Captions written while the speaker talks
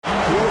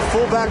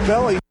Fullback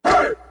belly.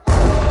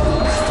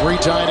 Three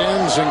tight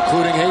ends,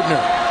 including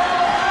Haebner.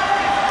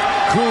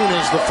 Kuhn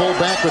is the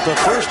fullback with the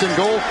first and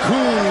goal.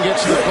 Kuhn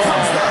gets the call.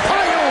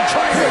 Pyle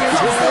trying to make his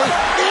way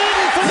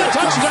in for the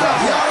touchdown.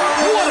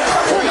 What a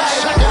great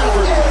second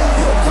effort.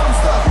 Here comes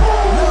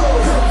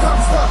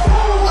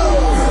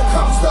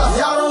the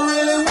y'all don't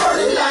really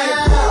want it like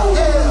that.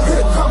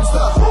 Here comes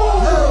the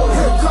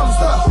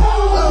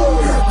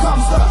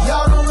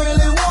y'all don't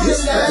really want it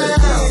like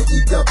that.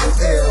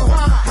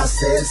 I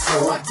said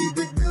so, I keep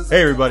it.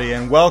 Hey everybody,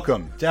 and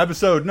welcome to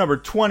episode number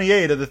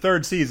 28 of the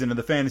third season of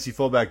the Fantasy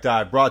Fullback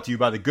Dive, brought to you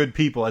by the good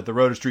people at the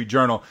Roto Street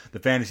Journal. The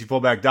Fantasy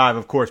Fullback Dive,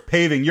 of course,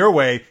 paving your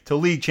way to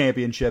league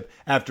championship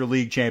after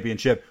league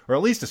championship, or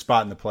at least a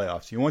spot in the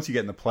playoffs. Once you get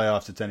in the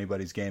playoffs, it's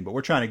anybody's game, but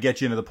we're trying to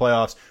get you into the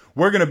playoffs.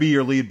 We're going to be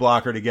your lead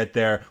blocker to get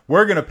there.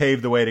 We're going to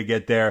pave the way to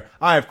get there.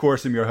 I, of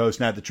course, am your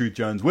host, Nat the Truth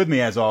Jones. With me,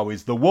 as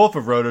always, the Wolf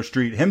of Roto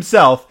Street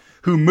himself,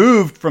 who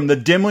moved from the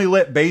dimly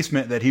lit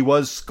basement that he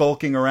was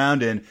skulking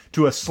around in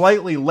to a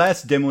slightly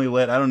less dimly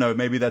lit, I don't know,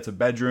 maybe that's a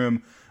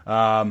bedroom,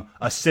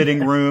 a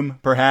sitting room,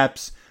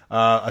 perhaps,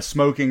 a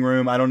smoking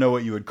room. I don't know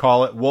what you would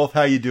call it. Wolf,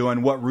 how you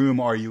doing? What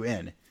room are you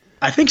in?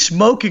 I think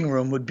smoking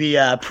room would be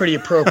pretty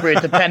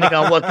appropriate depending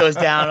on what goes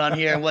down on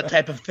here and what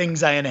type of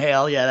things I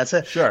inhale. Yeah, that's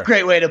a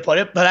great way to put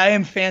it. But I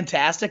am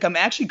fantastic. I'm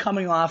actually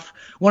coming off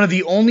one of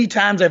the only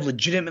times I've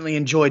legitimately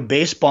enjoyed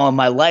baseball in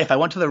my life. I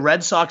went to the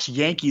Red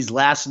Sox-Yankees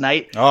last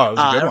night. Oh, it was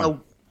a good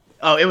one.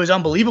 Oh, it was an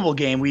unbelievable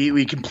game.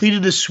 We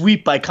completed the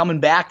sweep by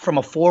coming back from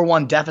a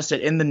 4-1 deficit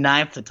in the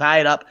ninth to tie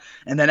it up,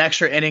 and then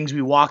extra innings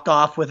we walked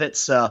off with it.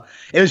 So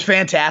it was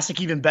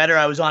fantastic. Even better,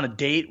 I was on a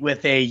date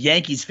with a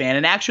Yankees fan,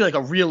 and actually like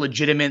a real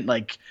legitimate,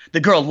 like the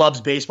girl loves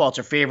baseball. It's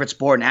her favorite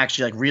sport and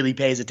actually like really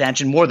pays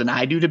attention more than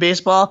I do to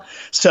baseball.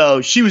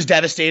 So she was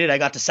devastated. I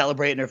got to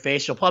celebrate in her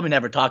face. She'll probably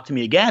never talk to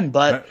me again.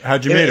 But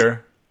how'd you meet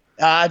her?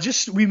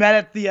 We met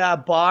at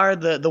the bar,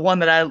 the one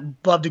that I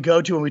love to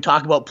go to when we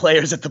talk about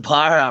players at the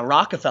bar,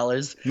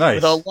 Rockefellers. Nice.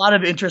 With a lot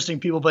of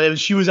interesting people. But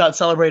she was out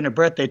celebrating her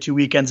birthday 2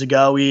 weekends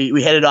ago.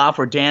 We headed off.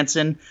 We're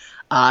dancing.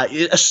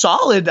 A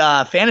solid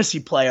fantasy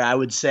player, I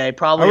would say.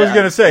 Probably. I was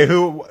going to say,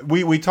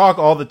 we talk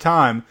all the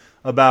time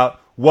about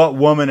what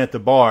woman at the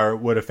bar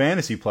would a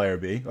fantasy player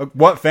be.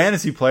 What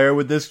fantasy player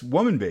would this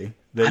woman be?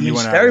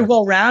 She's very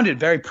well-rounded,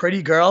 very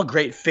pretty girl,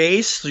 great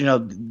face. You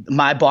know,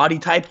 my body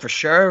type for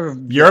sure.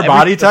 Your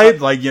body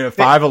type, like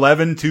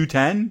 5'11",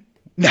 210.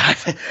 Yeah,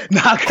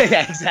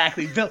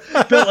 exactly. Built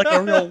like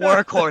a real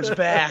workhorse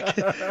back,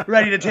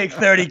 ready to take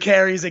 30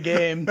 carries a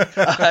game.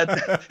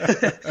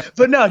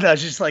 But no,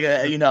 she's like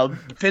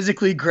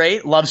physically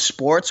great, loves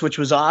sports, which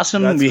was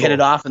awesome. We hit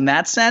it off in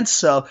that sense.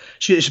 So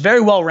she's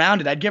very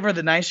well-rounded. I'd give her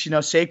the nice,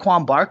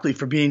 Saquon Barkley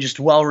for being just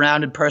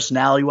well-rounded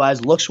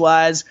personality-wise,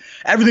 looks-wise.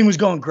 Everything was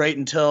going great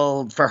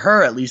until, for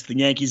her at least, the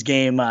Yankees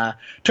game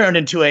turned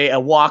into a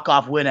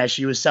walk-off win as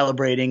she was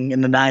celebrating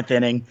in the ninth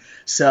inning.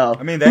 So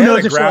I mean, they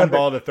had a ground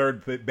ball to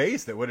third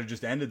base that would have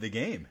just ended the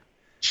game.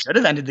 Should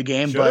have ended the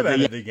game,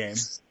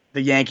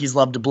 the Yankees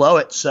love to blow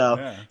it.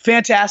 So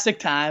fantastic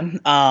time.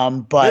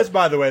 But this,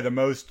 by the way, the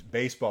most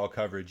baseball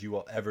coverage you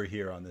will ever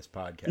hear on this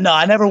podcast. No,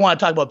 I never want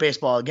to talk about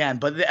baseball again.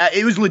 But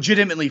it was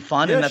legitimately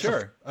fun. Yeah, and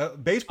sure.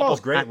 Baseball is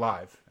great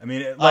live. I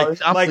mean,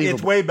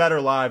 it's way better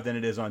live than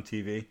it is on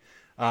TV.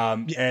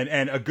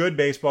 And a good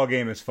baseball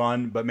game is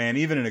fun, but man,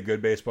 even in a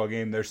good baseball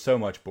game, there's so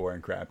much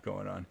boring crap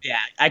going on. Yeah,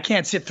 I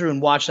can't sit through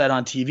and watch that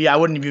on TV. I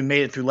wouldn't even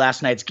made it through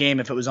last night's game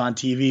if it was on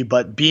TV,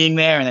 but being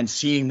there and then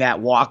seeing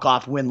that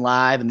walk-off win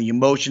live and the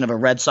emotion of a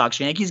Red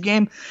Sox-Yankees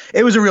game,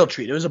 it was a real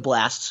treat. It was a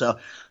blast. So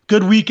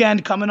good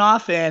weekend coming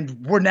off,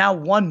 and we're now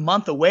 1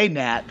 month away,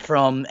 Nat,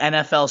 from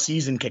NFL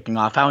season kicking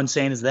off. How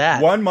insane is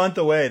that? 1 month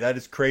away. That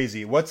is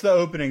crazy. What's the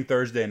opening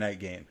Thursday night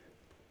game?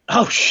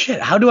 Oh, shit.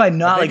 How do I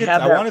not have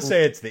that? I want to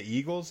say it's the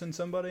Eagles and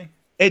somebody.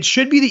 It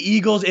should be the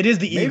Eagles. It is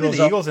the Eagles. Maybe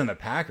the Eagles and the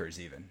Packers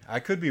even.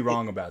 I could be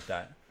wrong about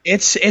that.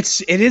 It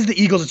is the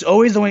Eagles. It's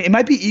always the way. It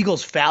might be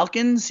Eagles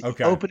Falcons.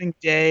 Okay. Opening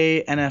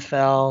day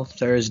NFL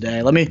Thursday.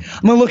 I'm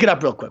gonna look it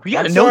up real quick. We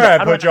gotta know sorry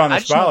that. I put you on the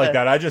spot like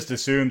that. I just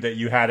assumed that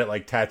you had it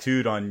like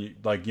tattooed on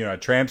a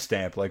tramp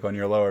stamp like on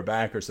your lower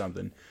back or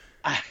something.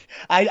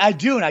 I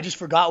do, and I just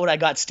forgot what I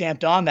got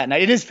stamped on that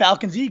night. It is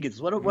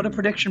Falcons-Eagles. What a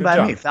prediction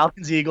by me.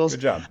 Falcons-Eagles.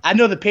 Good job. I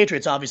know the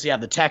Patriots obviously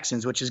have the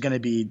Texans, which is going to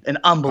be an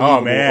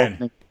unbelievable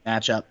opening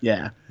matchup.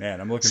 Yeah.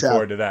 Man, I'm looking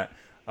forward to that.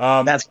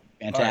 That's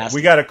fantastic.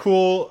 We got a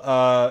cool,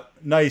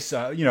 nice,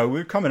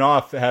 we're coming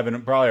off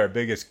having probably our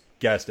biggest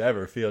guest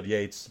ever, Field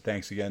Yates.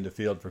 Thanks again to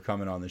Field for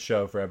coming on the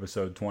show for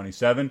episode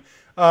 27.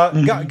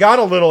 Got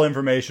a little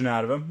information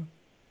out of him.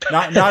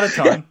 Not a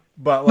ton.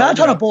 But not a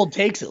ton of bold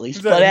takes, at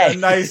least. But a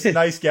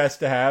nice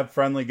guest to have,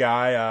 friendly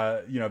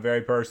guy,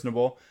 very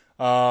personable.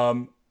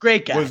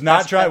 Great guy. Was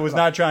not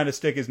trying to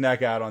stick his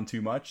neck out on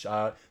too much.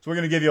 So we're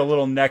gonna give you a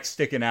little neck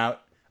sticking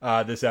out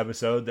this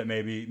episode that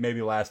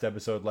maybe last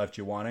episode left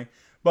you wanting.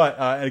 But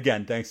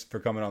again, thanks for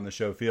coming on the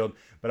show, Field.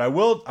 But I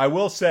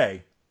will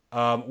say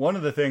one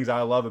of the things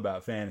I love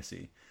about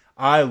fantasy.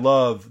 I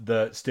love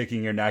the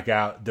sticking your neck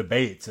out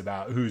debates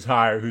about who's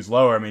higher, who's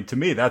lower. I mean, to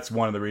me, that's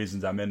one of the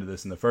reasons I'm into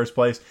this in the first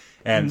place.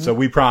 And so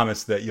we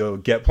promise that you'll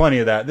get plenty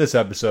of that this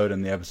episode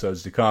and the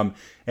episodes to come.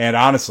 And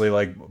honestly,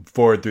 like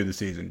forward through the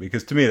season,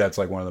 because to me, that's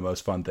like one of the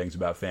most fun things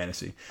about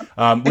fantasy.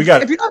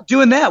 If you're not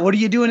doing that, what are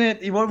you doing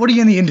it? What are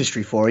you in the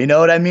industry for? You know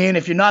what I mean?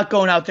 If you're not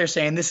going out there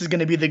saying this is going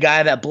to be the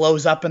guy that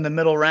blows up in the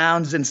middle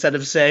rounds, instead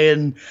of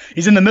saying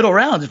he's in the middle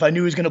rounds, if I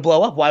knew he was going to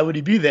blow up, why would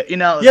he be there? You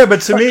know? Yeah,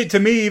 but to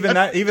me, even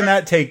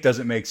that take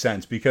doesn't make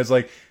sense, because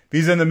like, if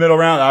he's in the middle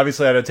round,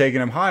 obviously I'd have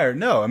taken him higher.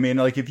 No, I mean,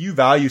 like if you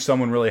value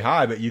someone really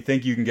high, but you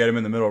think you can get him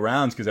in the middle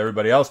rounds because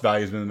everybody else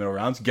values him in the middle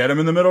rounds, get him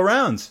in the middle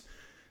rounds.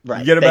 Right.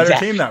 You get a better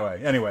team that way.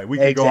 Anyway, we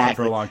could go on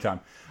for a long time.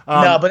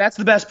 No, but that's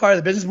the best part of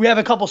the business. We have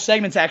a couple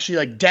segments actually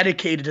like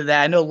dedicated to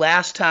that. I know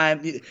last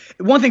time,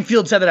 one thing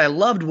Field said that I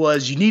loved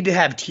was you need to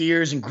have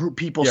tiers and group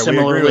people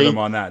similarly. We agree with him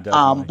on that,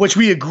 definitely. Which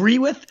we agree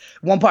with.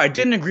 One part I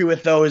didn't agree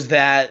with, though, is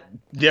that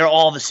they're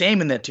all the same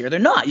in that tier. They're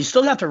not. You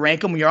still have to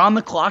rank them. When you're on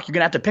the clock, you're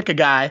going to have to pick a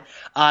guy.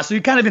 So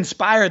you kind of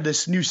inspired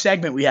this new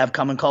segment we have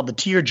coming called the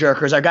Tier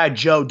Jerkers. Our guy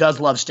Joe does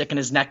love sticking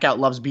his neck out,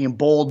 loves being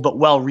bold but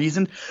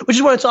well-reasoned, which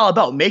is what it's all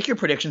about. Make your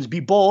predictions,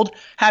 be bold,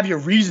 have your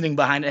reasoning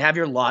behind it, have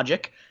your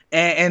logic.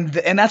 And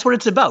that's what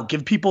it's about.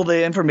 Give people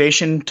the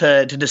information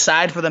to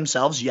decide for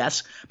themselves,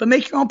 yes, but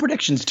make your own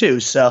predictions too.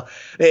 So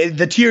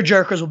the Tier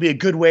Jerkers will be a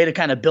good way to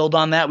kind of build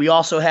on that. We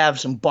also have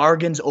some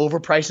bargains,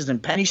 overprices,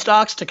 and penny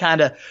stocks to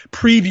kind of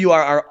preview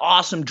our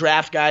awesome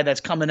draft guide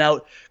that's coming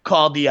out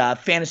called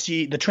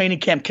the Training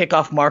Camp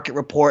Kickoff Market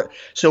Report.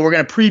 So we're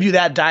going to preview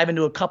that, dive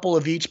into a couple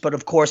of each. But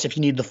of course, if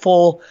you need the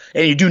full,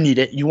 and you do need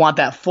it, you want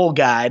that full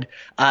guide,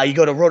 you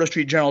go to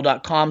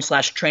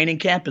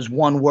rotostreetjournal.com/trainingcamp is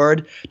one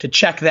word to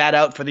check that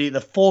out for the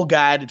full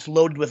guide. It's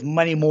loaded with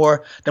many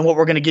more than what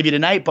we're going to give you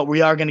tonight, but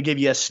we are going to give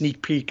you a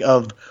sneak peek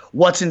of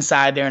what's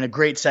inside there in a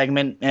great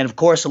segment. And of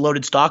course, a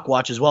loaded stock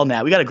watch as well.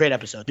 Now we got a great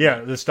episode.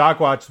 Yeah, the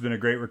stock watch has been a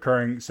great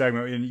recurring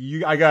segment.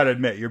 And I got to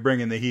admit, you're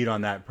bringing the heat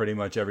on that pretty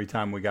much every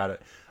time we got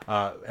it.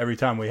 Every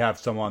time we have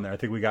some on there. I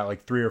think we got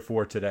like 3 or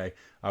 4 today.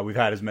 We've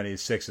had as many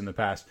as 6 in the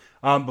past.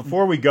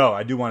 Before we go,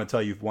 I do want to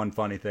tell you one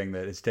funny thing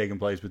that has taken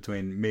place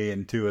between me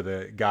and 2 of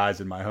the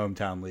guys in my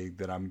hometown league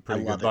that I'm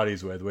pretty good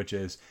buddies with, which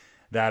is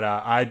that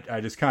I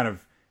just kind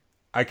of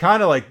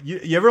like,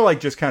 you ever like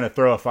just kind of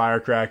throw a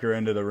firecracker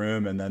into the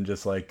room and then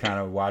just like kind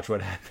of watch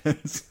what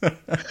happens?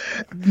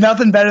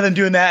 Nothing better than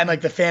doing that in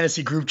like the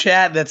fantasy group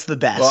chat. That's the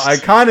best. Well, I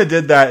kind of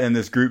did that in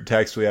this group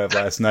text we had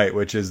last night,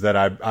 which is that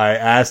I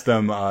asked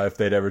them if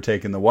they'd ever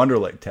taken the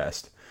Wonderlic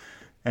test,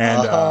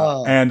 and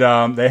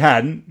they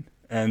hadn't.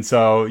 And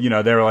so, you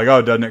know, they were like,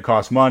 oh, doesn't it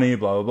cost money?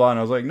 Blah, blah, blah. And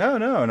I was like, no.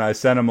 And I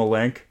sent them a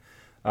link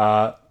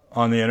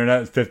on the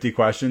internet, 50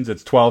 questions.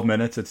 It's 12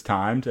 minutes. It's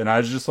timed. And I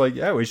was just like,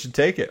 yeah, we should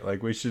take it.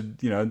 Like, we should,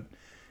 you know.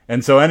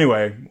 And so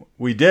anyway,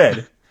 we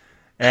did.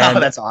 And,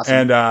 that's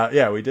awesome.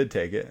 And we did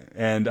take it.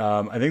 And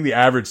I think the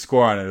average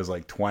score on it was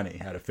like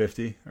 20 out of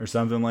 50 or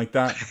something like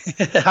that.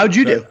 How'd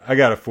you do? I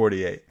got a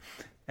 48.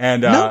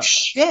 And no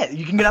shit.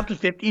 You can get up to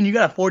 50 and you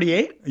got a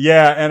 48?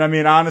 Yeah. And I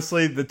mean,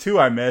 honestly, the 2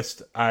 I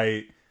missed,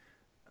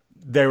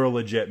 they were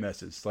legit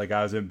misses. Like,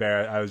 I was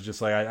embarrassed. I was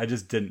just like, I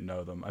just didn't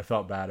know them. I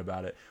felt bad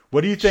about it.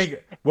 What do you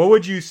think? What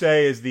would you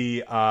say is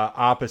the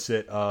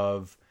opposite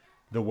of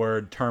the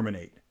word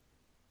terminate?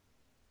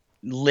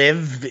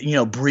 Live,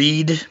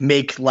 breed,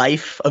 make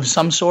life of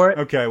some sort.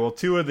 Okay, well,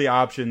 2 of the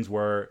options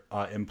were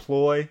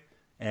employ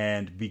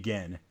and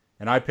begin.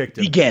 And I picked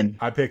begin.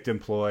 I picked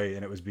employ,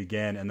 and it was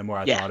begin. And the more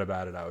I thought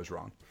about it, I was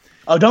wrong.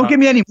 Oh, don't give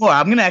me any more.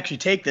 I'm going to actually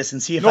take this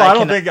and see if I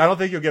don't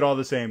think you'll get all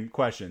the same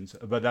questions,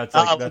 but that's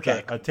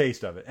a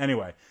taste of it.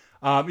 Anyway,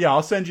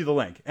 I'll send you the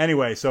link.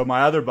 Anyway, so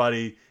my other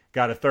buddy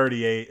got a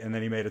 38, and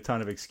then he made a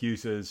ton of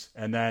excuses.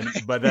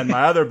 But then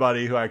my other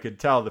buddy, who I could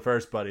tell, the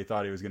first buddy,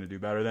 thought he was going to do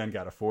better than,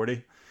 got a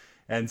 40.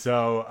 And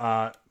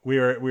so we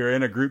were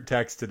in a group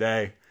text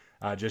today,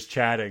 just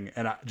chatting,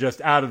 and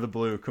just out of the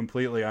blue,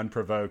 completely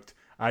unprovoked,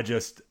 I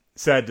just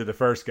said to the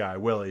first guy,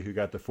 Willie, who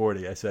got the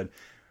 40, I said,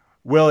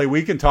 Willie,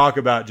 we can talk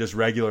about just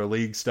regular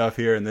league stuff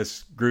here in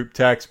this group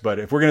text, but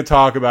if we're going to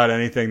talk about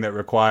anything that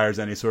requires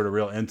any sort of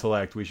real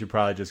intellect, we should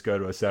probably just go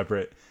to a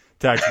separate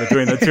text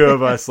between the 2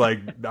 of us, like,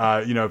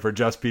 for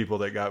just people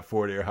that got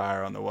 40 or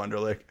higher on the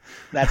Wonderlic.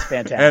 That's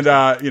fantastic.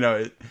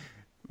 And,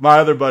 my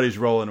other buddy's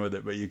rolling with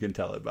it, but you can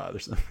tell it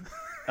bothers him.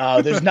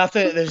 Oh, there's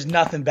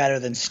nothing better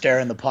than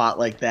stirring the pot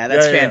like that.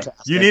 That's fantastic.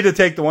 You need to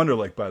take the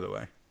Wonderlic, by the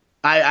way.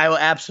 I will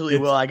absolutely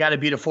will. I got to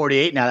beat a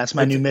 48 now. That's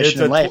my new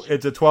mission in life.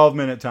 It's a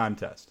 12-minute time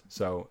test.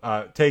 So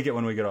take it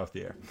when we get off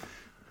the air.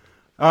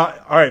 All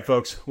right,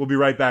 folks. We'll be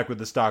right back with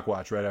the stock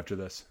watch right after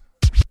this.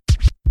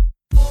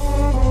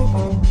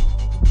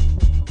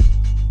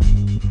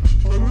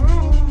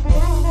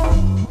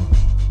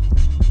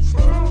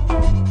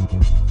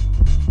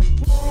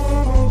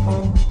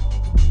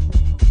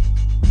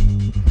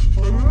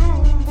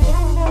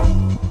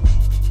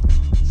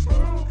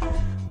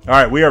 All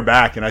right, we are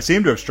back, and I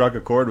seem to have struck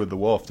a chord with the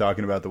Wolf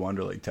talking about the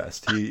Wonderlic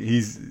test.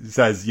 He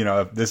says,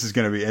 if this is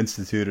going to be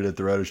instituted at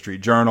the Roto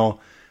Street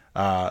Journal,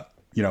 we're all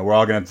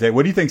going to have to say,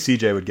 what do you think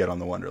CJ would get on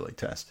the Wonderlic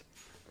test?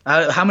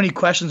 How many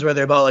questions were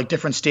there about like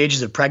different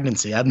stages of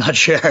pregnancy? I'm not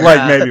sure.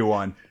 Like maybe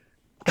one.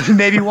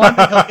 Maybe one.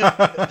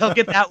 He'll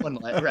get that one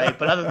right.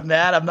 But other than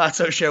that, I'm not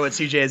so sure what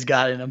CJ has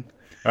got in him.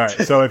 All right.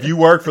 So if you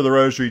work for the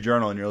Road Street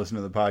Journal and you're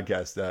listening to the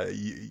podcast,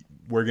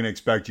 we're going to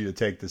expect you to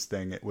take this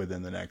thing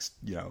within the next,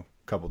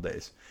 couple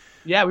days.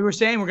 Yeah, we were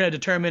saying we're going to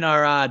determine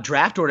our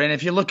draft order. And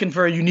if you're looking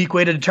for a unique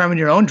way to determine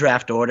your own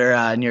draft order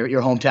in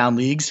your hometown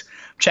leagues,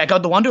 check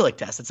out the Wonderlic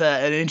test. It's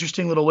an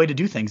interesting little way to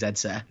do things, I'd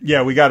say.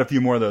 Yeah, we got a few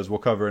more of those we'll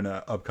cover in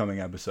an upcoming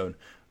episode.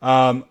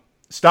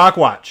 Stock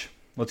watch.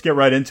 Let's get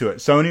right into it.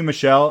 Sony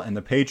Michel and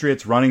the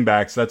Patriots running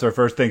backs. That's our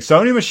first thing.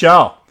 Sony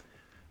Michel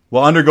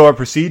will undergo a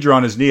procedure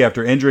on his knee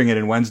after injuring it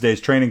in Wednesday's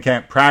training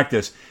camp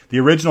practice. The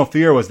original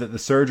fear was that the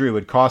surgery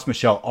would cost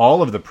Michel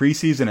all of the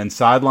preseason and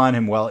sideline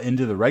him well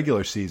into the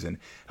regular season.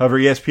 However,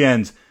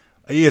 ESPN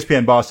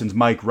Boston's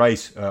Mike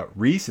Rice,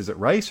 Reese, is it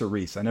Rice or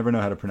Reese? I never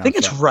know how to pronounce it. I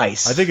think it's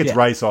Rice. I think it's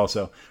Rice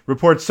also.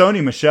 Reports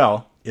Sony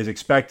Michel is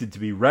expected to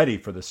be ready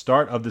for the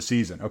start of the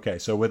season. Okay,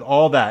 so with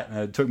all that,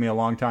 it took me a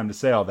long time to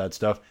say all that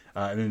stuff.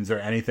 Is there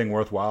anything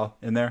worthwhile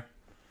in there?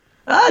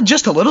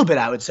 Just a little bit,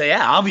 I would say.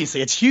 Yeah,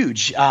 obviously, it's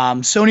huge.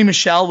 Sony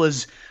Michel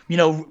was,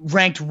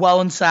 ranked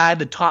well inside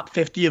the top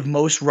 50 of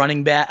most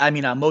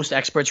most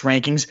experts'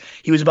 rankings.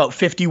 He was about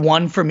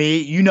 51 for me.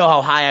 You know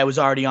how high I was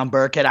already on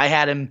Burkhead. I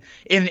had him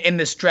in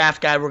this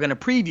draft guide we're going to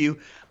preview.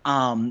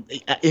 In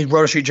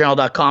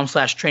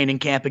rotostreetjournal.com/training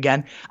camp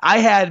again. I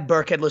had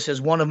Burkhead listed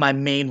as one of my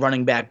main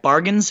running back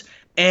bargains.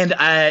 And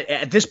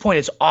at this point,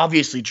 it's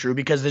obviously true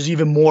because there's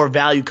even more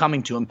value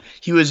coming to him.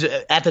 He was,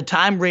 at the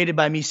time, rated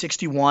by me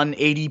 61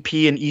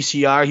 ADP and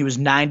ECR. He was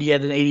 90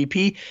 at an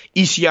ADP,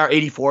 ECR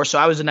 84. So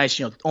I was a nice,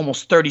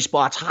 almost 30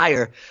 spots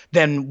higher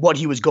than what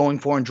he was going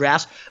for in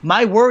drafts.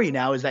 My worry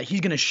now is that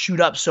he's going to shoot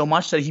up so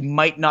much that he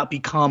might not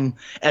become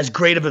as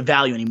great of a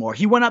value anymore.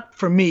 He went up,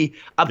 for me,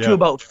 to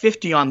about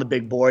 50 on the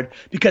big board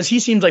because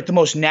he seems like the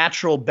most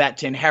natural bet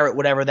to inherit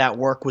whatever that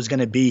work was going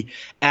to be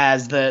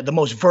as the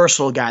most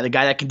versatile guy, the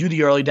guy that can do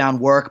the early down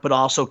work, but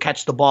also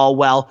catch the ball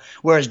well,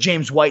 whereas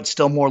James White's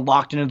still more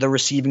locked into the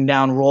receiving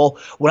down role.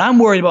 What I'm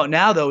worried about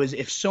now, though, is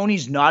if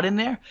Sony's not in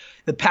there,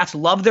 the Pats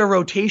love their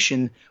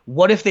rotation.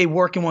 What if they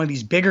work in one of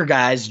these bigger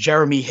guys,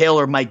 Jeremy Hill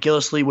or Mike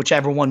Gillislee,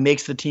 whichever one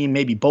makes the team,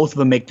 maybe both of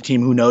them make the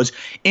team, who knows,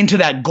 into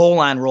that goal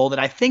line role that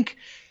I think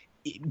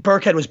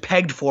Burkhead was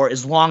pegged for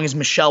as long as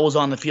Michel was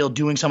on the field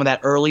doing some of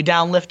that early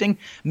down lifting.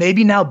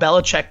 Maybe now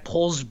Belichick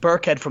pulls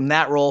Burkhead from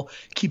that role,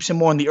 keeps him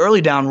more in the early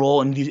down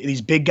role, and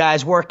these big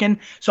guys working.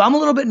 So I'm a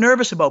little bit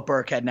nervous about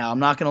Burkhead now. I'm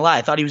not going to lie.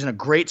 I thought he was in a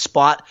great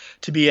spot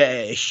to be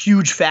a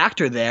huge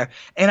factor there.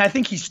 And I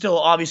think he still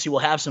obviously will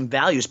have some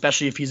value,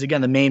 especially if he's,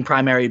 again, the main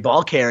primary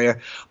ball carrier.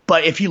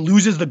 But if he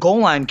loses the goal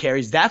line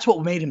carries, that's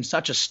what made him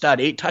such a stud.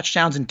 8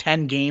 touchdowns in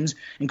 10 games,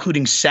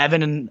 including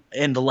 7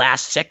 in the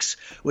last 6,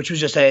 which was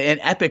just an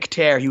epic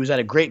tear. He was at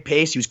a great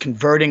pace. He was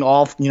converting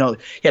all, he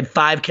had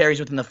 5 carries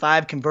within the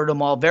 5, converted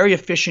them all. Very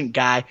efficient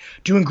guy,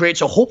 doing great.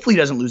 So hopefully he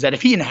doesn't lose that.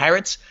 If he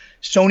inherits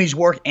Sony's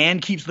work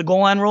and keeps the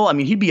goal line role, I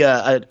mean, he'd be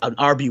an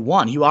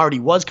RB1. He already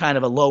was kind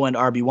of a low-end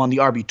RB1, the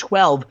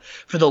RB12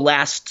 for the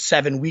last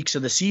 7 weeks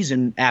of the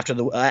season after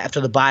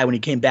the bye when he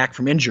came back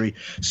from injury.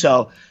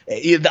 So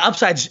the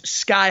upside's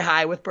sky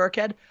high with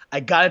Burkhead. I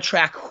got to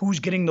track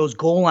who's getting those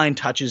goal line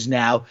touches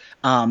now.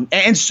 And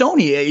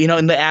Sony,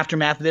 in the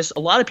aftermath of this, a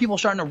lot of people are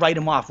starting to write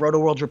him off.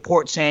 Roto-World's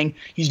report saying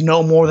he's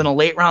no more than a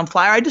late-round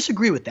flyer. I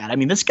disagree with that. I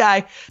mean, this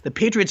guy, the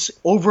Patriots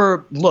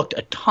overlooked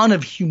a ton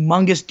of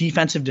humongous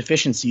defensive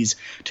deficiencies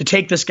to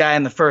take this guy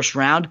in the first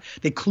round.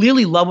 They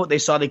clearly love what they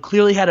saw. They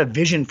clearly had a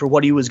vision for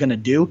what he was going to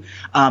do.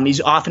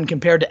 He's often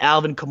compared to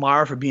Alvin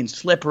Kamara for being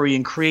slippery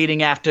and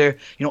creating after,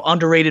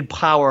 underrated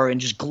power and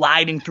just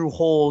gliding through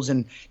holes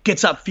and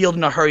gets upfield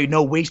in a hurry,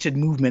 no wasted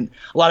movement.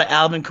 A lot of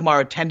Alvin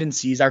Kamara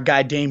tendencies. Our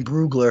guy Dane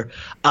Brugler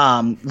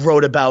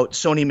wrote about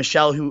Sony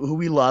Michel, who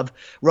we love,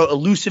 wrote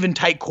elusive in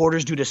tight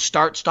quarters due to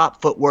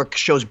start-stop footwork,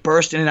 shows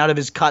burst in and out of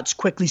his cuts,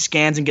 quickly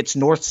scans and gets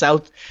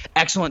north-south,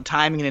 excellent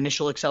timing and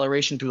initial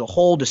acceleration through the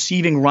hole,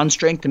 deceiving run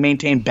strength to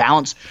maintain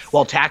balance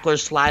while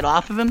tacklers slide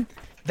off of him.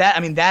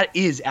 That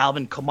is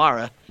Alvin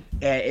Kamara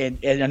in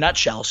a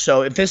nutshell.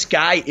 So if this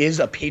guy is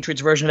a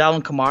Patriots version of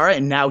Alvin Kamara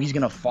and now he's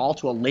going to fall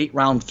to a late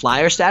round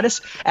flyer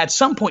status, at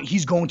some point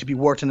he's going to be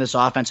worked in this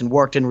offense and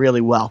worked in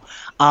really well.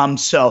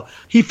 So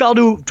he fell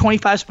to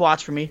 25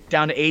 spots for me,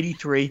 down to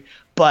 83,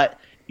 but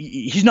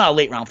he's not a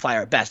late round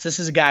flyer at best. This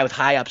is a guy with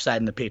high upside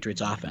in the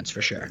Patriots offense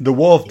for sure. The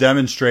Wolf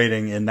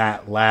demonstrating in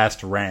that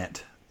last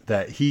rant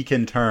that he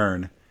can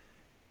turn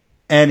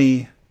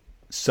any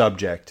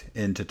subject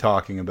into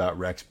talking about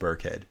Rex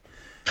Burkhead.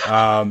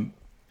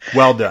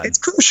 Well done. It's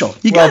crucial.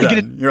 You got to get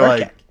it. You're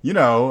like,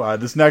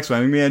 this next one,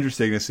 it'll be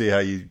interesting to see how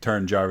you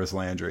turn Jarvis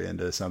Landry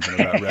into something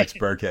about Rex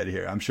Burkhead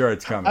here. I'm sure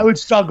it's coming. I would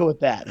struggle with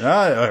that.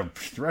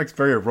 Rex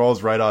Burkhead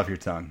rolls right off your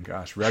tongue.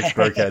 Gosh, Rex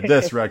Burkhead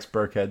this, Rex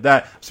Burkhead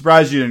that. I'm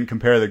surprised you didn't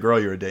compare the girl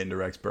you were dating to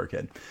Rex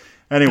Burkhead.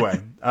 Anyway.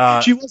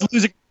 She was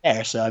losing her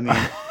hair, so I mean.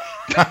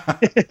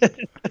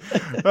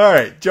 All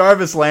right,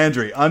 Jarvis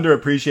Landry,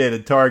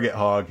 underappreciated target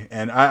hog.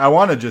 And I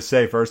want to just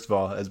say, first of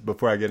all,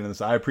 before I get into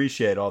this, I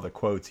appreciate all the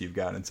quotes you've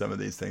got in some of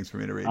these things for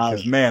me to read,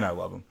 because, man, I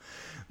love them.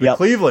 The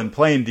Cleveland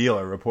Plain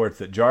Dealer reports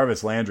that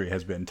Jarvis Landry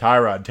has been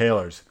Tyrod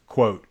Taylor's,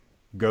 quote,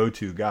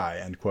 go-to guy,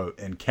 end quote,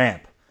 in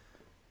camp.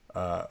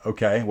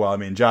 Okay, well, I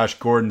mean, Josh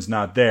Gordon's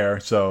not there,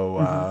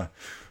 so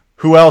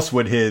who else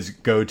would his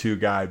go-to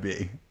guy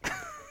be?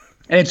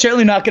 And it's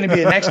certainly not going to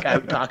be the next guy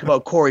we talk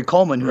about, Corey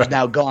Coleman, who's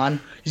now gone.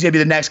 He's going to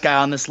be the next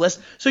guy on this list.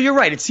 So you're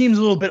right. It seems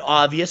a little bit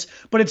obvious,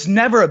 but it's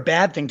never a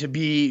bad thing to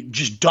be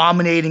just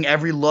dominating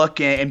every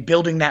look and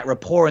building that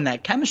rapport and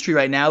that chemistry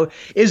right now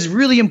is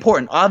really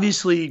important.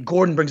 Obviously,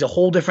 Gordon brings a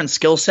whole different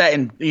skill set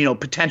and,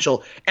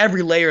 potential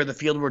every layer of the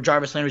field, where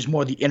Jarvis Landry is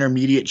more the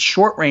intermediate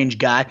short range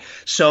guy.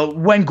 So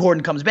when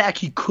Gordon comes back,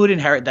 he could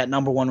inherit that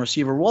number one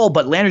receiver role,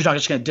 but Landry's not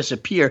just going to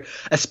disappear,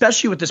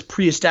 especially with this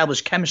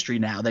pre-established chemistry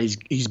now that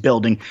he's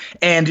building.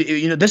 And,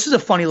 this is a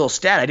funny little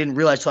stat I didn't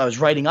realize till I was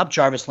writing up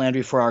Jarvis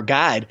Landry for our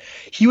guide.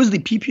 He was the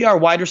PPR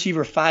wide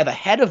receiver 5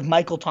 ahead of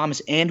Michael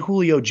Thomas and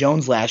Julio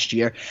Jones last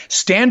year.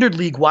 Standard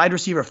league wide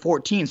receiver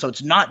 14, so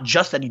it's not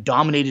just that he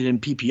dominated in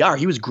PPR.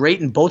 He was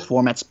great in both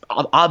formats,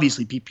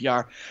 obviously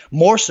PPR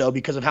more so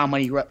because of how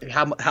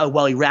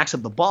well he racks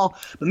up the ball.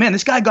 But, man,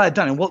 this guy got it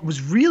done. And what was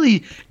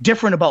really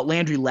different about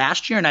Landry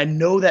last year, and I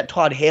know that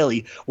Todd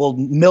Haley will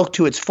milk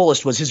to its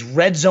fullest, was his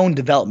red zone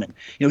development.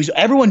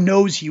 Everyone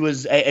knows he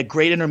was a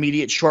great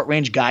intermediate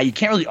short-range guy. You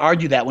can't really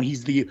argue that when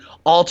he's the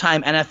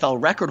all-time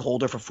NFL record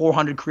holder for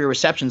 400 career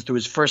receptions through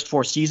his first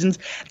 4 seasons.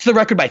 It's the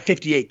record by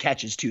 58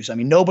 catches, too. So,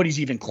 nobody's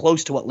even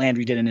close to what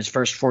Landry did in his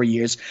first 4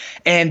 years.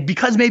 And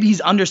because maybe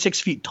he's under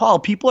 6 feet tall,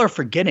 people are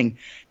forgetting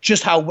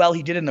just how well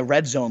he did in the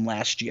red zone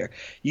last year.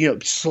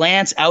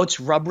 Slants, outs,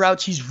 rub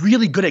routes. He's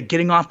really good at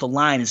getting off the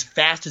line as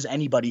fast as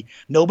anybody.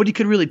 Nobody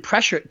could really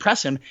press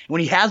him.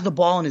 When he has the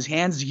ball in his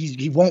hands,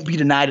 he won't be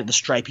denied at the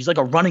stripe. He's like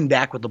a running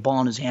back with the ball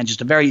in his hands,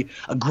 just a very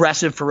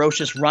aggressive,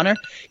 ferocious runner.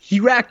 He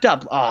racked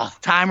up,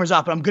 timer's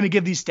up, but I'm going to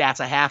give these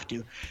stats. I have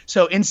to.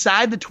 So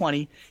inside the 20,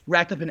 he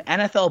racked up an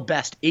NFL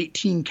best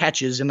 18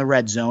 catches in the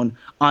red zone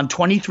on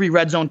 23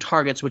 red zone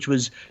targets, which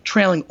was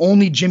trailing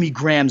only Jimmy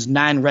Graham's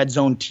 9 red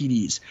zone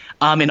TDs.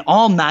 And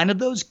all 9 of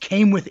those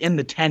came within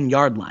the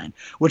 10-yard line,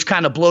 which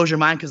kind of blows your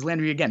mind because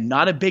Landry, again,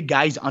 not a big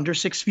guy. He's under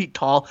 6 feet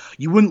tall.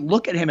 You wouldn't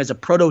look at him as a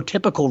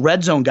prototypical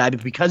red zone guy,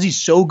 but because he's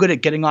so good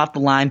at getting off the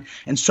line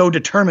and so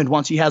determined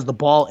once he has the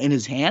ball in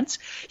his hands,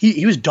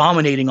 he was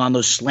dominating on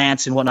those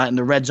slants and whatnot in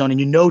the red zone.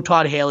 And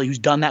Todd Haley, who's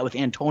done that with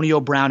Antonio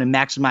Brown and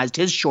maximized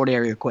his short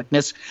area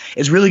quickness,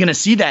 is really going to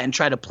see that and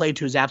try to play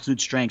to his absolute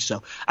strength.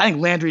 So I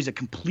think Landry's a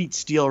complete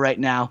steal right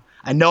now.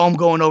 I know I'm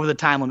going over the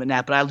time limit,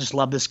 Nat, but I just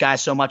love this guy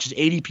so much. His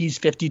ADP is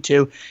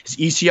 52. His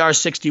ECR is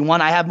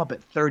 61. I have him up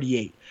at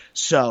 38.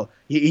 So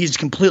he's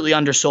completely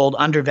undersold,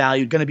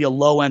 undervalued, going to be a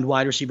low-end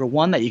wide receiver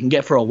 1 that you can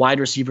get for a wide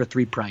receiver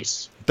 3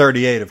 price.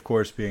 38, of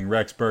course, being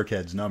Rex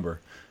Burkhead's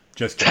number.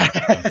 Just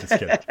kidding.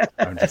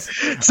 I'm just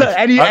kidding. So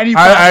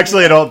I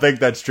actually don't think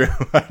that's true.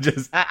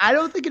 I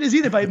don't think it is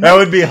either. But that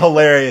would be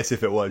hilarious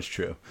if it was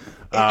true.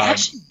 It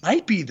actually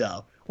might be,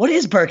 though. What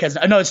is Burkhead's?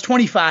 No, it's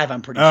 25,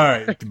 I'm pretty sure. All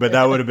right, but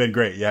that would have been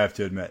great, you have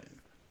to admit.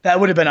 That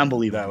would have been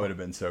unbelievable. That would have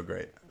been so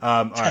great.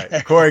 All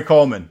right, Corey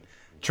Coleman,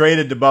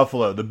 traded to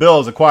Buffalo. The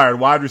Bills acquired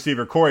wide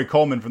receiver Corey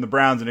Coleman from the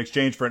Browns in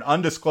exchange for an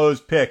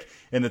undisclosed pick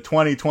in the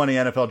 2020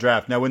 NFL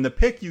Draft. Now, when the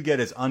pick you get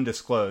is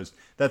undisclosed,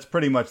 that's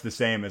pretty much the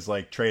same as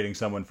like trading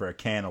someone for a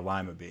can of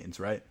lima beans,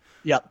 right?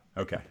 Yep.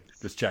 Okay.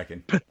 Just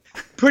checking.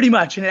 Pretty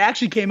much. And it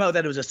actually came out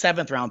that it was a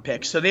 7th-round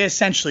pick. So they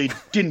essentially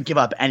didn't give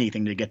up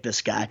anything to get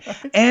this guy.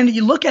 And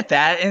you look at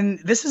that, and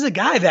this is a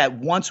guy that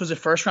once was a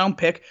first-round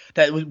pick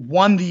that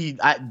won the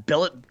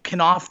Billet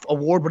Kinoff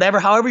Award,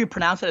 however you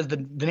pronounce it, as the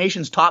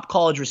nation's top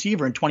college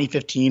receiver in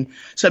 2015.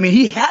 So,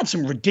 he had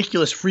some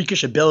ridiculous,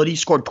 freakish ability,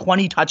 scored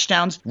 20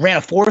 touchdowns, ran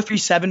a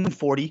 4.37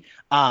 40.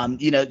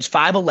 It's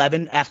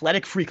 5'11",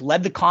 athletic freak,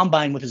 led the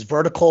combine with his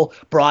vertical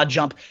broad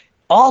jump.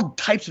 All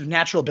types of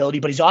natural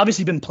ability, but he's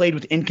obviously been played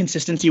with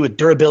inconsistency, with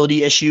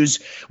durability issues,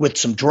 with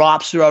some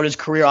drops throughout his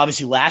career.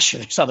 Obviously, last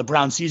year, they saw the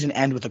Browns season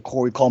end with a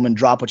Corey Coleman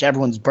drop, which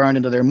everyone's burned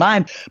into their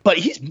mind. But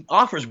he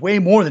offers way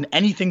more than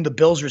anything the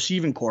Bills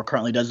receiving core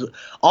currently does.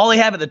 All they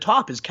have at the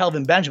top is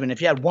Kelvin Benjamin.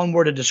 If you had one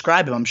word to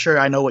describe him, I'm sure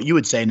I know what you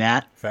would say,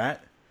 Nat.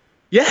 Fat?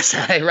 Yes,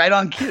 right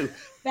on cue.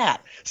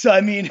 Fat. So,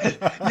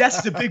 yes,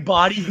 it's a big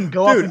body. You can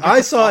go up. Dude, I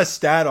saw a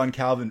stat on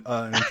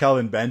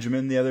Kelvin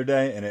Benjamin the other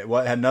day, and it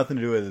had nothing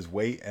to do with his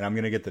weight, and I'm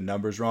going to get the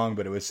numbers wrong,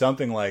 but it was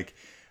something like,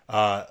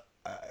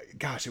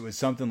 it was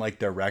something like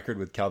their record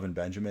with Kelvin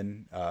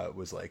Benjamin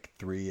was like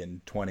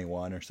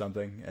 3-21 or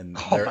something,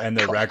 and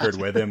their record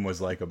with him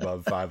was like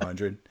above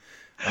 500.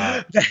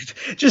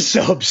 Just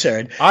so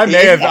absurd. I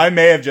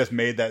may have just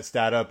made that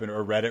stat up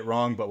or read it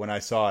wrong, but when I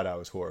saw it, I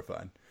was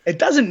horrified.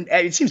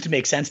 It seems to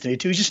make sense to me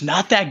too. He's just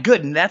not that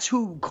good, and that's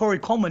who Corey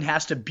Coleman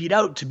has to beat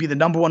out to be the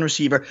number one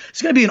receiver.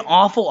 It's going to be an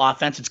awful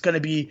offense. It's going to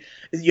be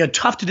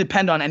tough to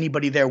depend on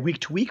anybody there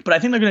week to week, but I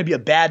think they're going to be a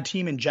bad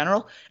team in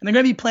general, and they're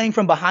going to be playing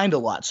from behind a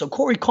lot. So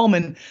Corey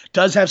Coleman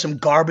does have some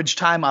garbage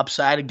time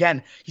upside.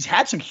 Again, he's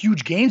had some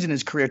huge gains in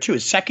his career too.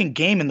 His second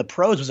game in the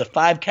pros was a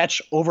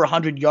 5-catch, over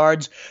 100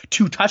 yards,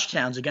 2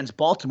 touchdowns against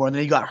Baltimore, and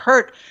then he got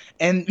hurt.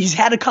 And he's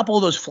had a couple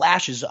of those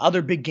flashes,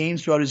 other big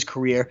games throughout his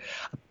career.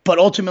 But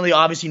ultimately,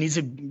 obviously, he needs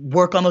to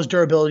work on those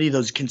durability,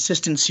 those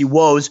consistency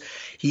woes.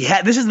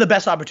 This is the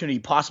best opportunity he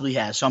possibly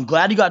has. So I'm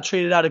glad he got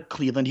traded out of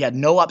Cleveland. He had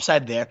no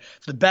upside there.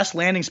 It's the best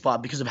landing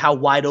spot because of how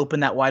wide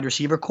open that wide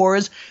receiver core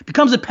is.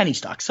 Becomes a penny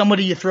stock,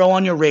 somebody you throw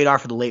on your radar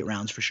for the late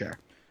rounds for sure.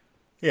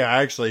 Yeah,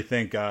 I actually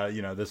think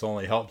this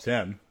only helps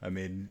him. I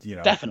mean,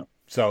 definitely.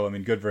 So, I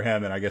mean, good for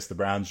him, and I guess the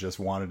Browns just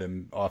wanted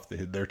him off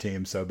their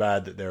team so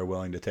bad that they're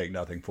willing to take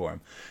nothing for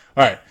him.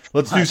 All right,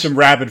 let's do some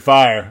rapid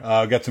fire.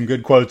 Got some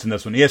good quotes in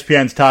this one.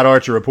 ESPN's Todd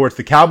Archer reports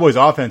the Cowboys'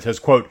 offense has,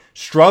 quote,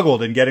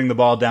 struggled in getting the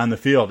ball down the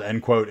field,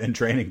 end quote, in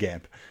training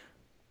camp.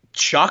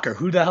 Shocker.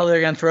 Who the hell are they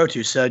going to throw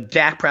to? So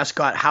Dak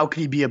Prescott, how could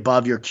he be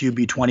above your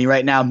QB 20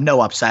 right now? No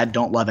upside.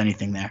 Don't love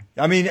anything there.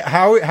 I mean,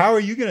 how are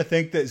you going to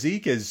think that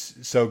Zeke is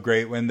so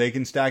great when they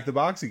can stack the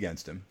box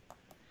against him?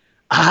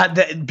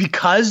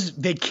 Because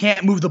they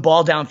can't move the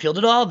ball downfield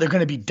at all, they're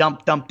going to be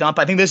dump.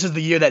 I think this is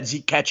the year that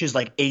Zeke catches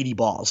like 80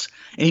 balls.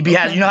 And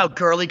you know how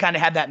Gurley kind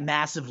of had that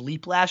massive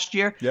leap last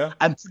year? Yeah.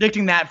 I'm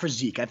predicting that for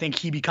Zeke. I think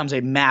he becomes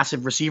a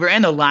massive receiver,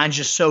 and the line's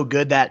just so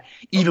good that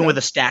even with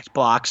a stacked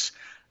box,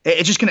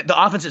 the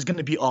offense is going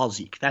to be all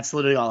Zeke. That's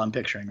literally all I'm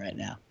picturing right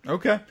now.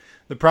 Okay.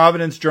 The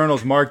Providence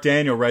Journal's Mark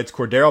Daniel writes,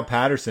 Cordero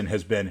Patterson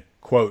has been,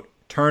 quote,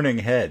 turning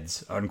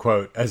heads,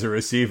 unquote, as a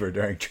receiver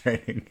during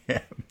training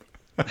camp.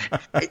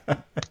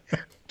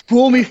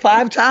 Fool me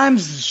 5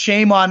 times,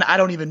 shame on I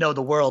don't even know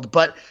the world.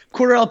 But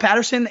Cordero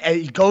Patterson,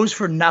 he goes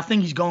for nothing.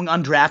 He's going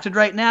undrafted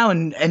right now.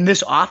 And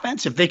this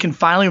offense, if they can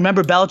finally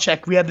remember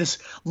Belichick, we had this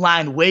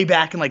line way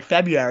back in like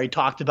February,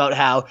 talked about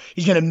how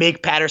he's going to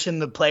make Patterson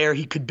the player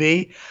he could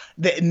be.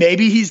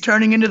 Maybe he's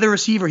turning into the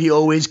receiver he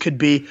always could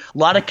be. A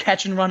lot of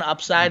catch and run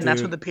upside, and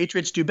that's what the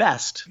Patriots do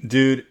best.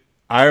 Dude,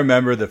 I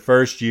remember the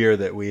first year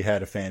that we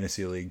had a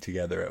fantasy league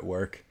together at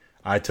work.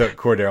 I took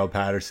Cordero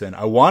Patterson,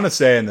 I want to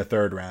say in the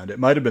 3rd round. It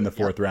might have been the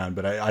 4th round,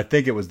 but I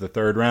think it was the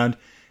 3rd round.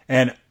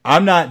 And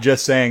I'm not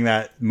just saying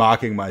that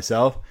mocking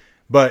myself,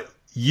 but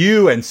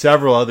you and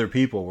several other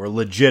people were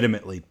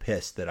legitimately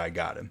pissed that I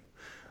got him.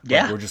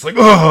 Yeah. We're just like,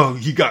 oh,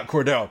 you got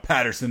Cordero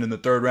Patterson in the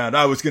 3rd round.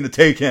 I was going to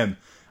take him.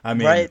 I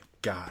mean, right.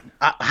 God.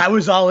 I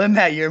was all in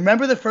that year.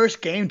 Remember the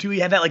first game, too? He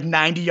had that like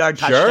 90-yard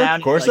touchdown. Sure,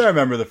 of course I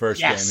remember the first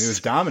yes. game. He was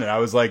dominant. I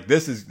was like,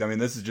 this is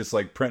just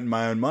like printing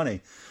my own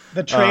money.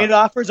 The trade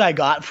offers I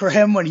got for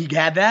him when he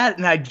had that,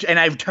 and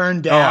I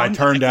turned down. Oh, I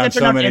turned down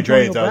so many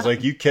trades. Brown. I was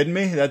like, you kidding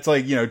me? That's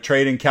like,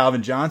 trading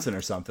Calvin Johnson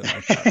or something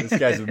like that. This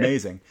guy's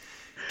amazing.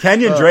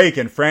 Kenyon Drake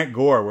and Frank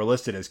Gore were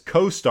listed as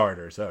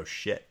co-starters. Oh,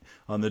 shit.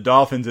 On the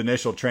Dolphins'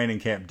 initial training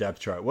camp depth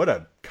chart. What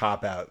a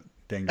cop-out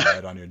thing to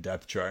write on your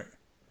depth chart.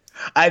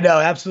 I know,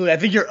 absolutely. I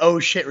think your oh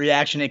shit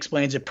reaction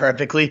explains it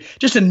perfectly.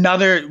 Just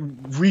another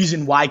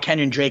reason why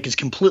Kenyon Drake is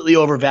completely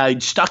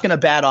overvalued, stuck in a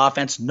bad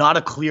offense, not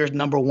a clear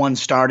number 1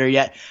 starter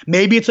yet.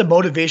 Maybe it's a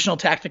motivational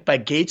tactic by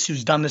Gates,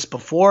 who's done this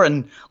before,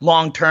 and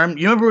long term.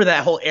 You remember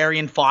that whole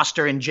Arian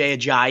Foster and Jay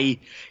Ajayi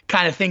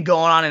kind of thing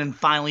going on, and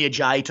finally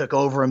Ajayi took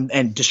over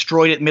and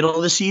destroyed it middle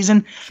of the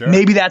season? Sure.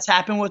 Maybe that's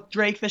happened with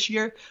Drake this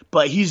year,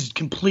 but he's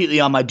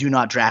completely on my do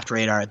not draft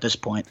radar at this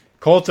point.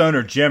 Colts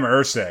owner Jim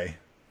Irsay,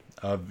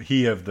 of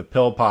the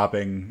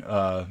pill-popping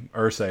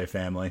Irsay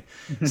family,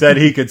 said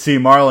he could see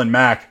Marlon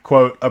Mack,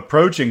 quote,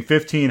 approaching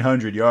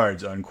 1,500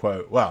 yards,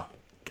 unquote. Well,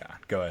 God,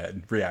 go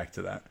ahead. React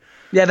to that.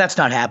 Yeah, that's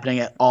not happening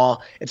at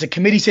all. It's a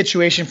committee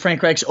situation.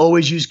 Frank Reich's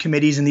always used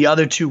committees, and the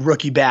other 2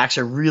 rookie backs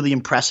are really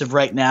impressive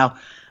right now.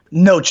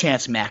 No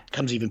chance Mack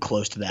comes even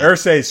close to that.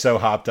 Irsay's so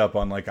hopped up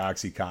on like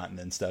OxyContin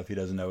and stuff, he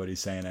doesn't know what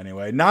he's saying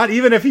anyway. Not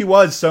even if he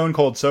was stone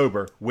cold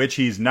sober, which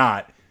he's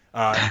not.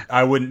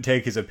 I wouldn't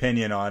take his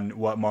opinion on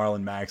what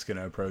Marlon Mack's going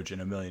to approach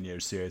in a million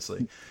years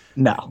seriously.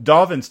 No.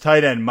 Dolphins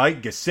tight end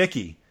Mike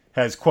Gesicki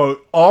has,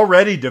 quote,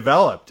 already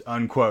developed,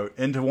 unquote,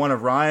 into one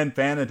of Ryan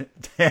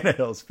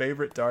Tannehill's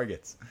favorite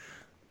targets.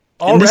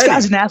 Already. And this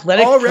guy's an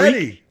athletic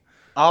freak.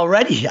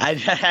 Already.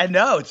 I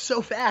know. It's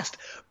so fast.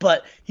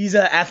 But he's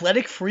an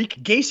athletic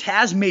freak. Gase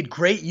has made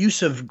great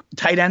use of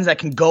tight ends that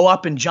can go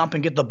up and jump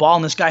and get the ball,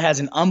 and this guy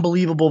has an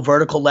unbelievable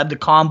vertical, led the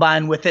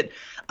combine with it.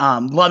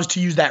 Loves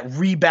to use that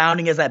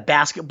rebounding as that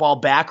basketball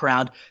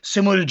background,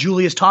 similar to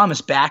Julius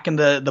Thomas back in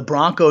the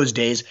Broncos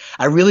days.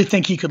 I really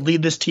think he could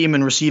lead this team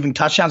in receiving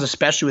touchdowns,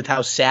 especially with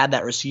how sad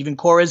that receiving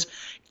core is.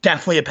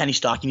 Definitely a penny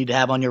stock you need to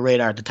have on your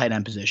radar at the tight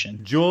end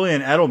position.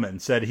 Julian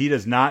Edelman said he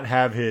does not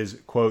have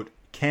his, quote,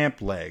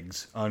 camp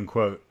legs,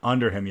 unquote,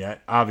 under him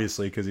yet,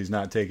 obviously because he's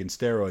not taking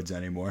steroids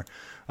anymore.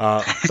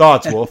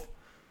 Thoughts, Wolf?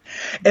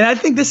 And I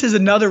think this is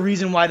another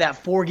reason why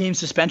that 4-game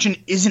suspension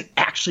isn't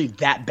actually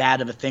that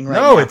bad of a thing right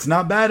now. No, it's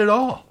not bad at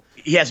all.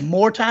 He has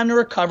more time to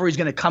recover. He's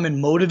going to come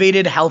in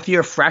motivated,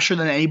 healthier, fresher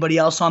than anybody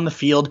else on the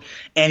field.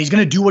 And he's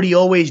going to do what he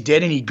always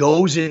did. And he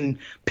goes and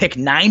pick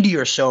 90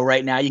 or so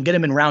right now. You can get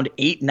him in round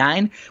 8,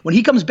 9. When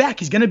he comes back,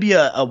 he's going to be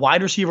a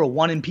wide receiver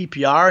 1 in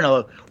PPR and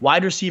a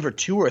wide receiver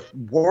 2 or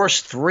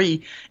worse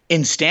 3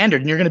 in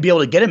standard. And you're going to be able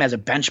to get him as a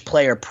bench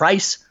player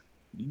price.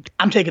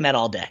 I'm taking that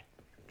all day.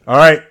 All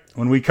right.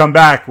 When we come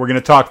back, we're going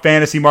to talk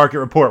fantasy market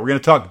report. We're going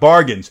to talk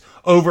bargains,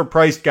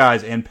 overpriced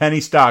guys, and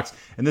penny stocks.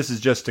 And this is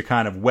just to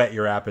kind of whet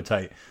your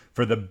appetite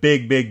for the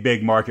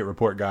big market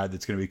report guide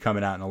that's going to be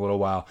coming out in a little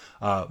while.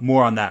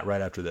 More on that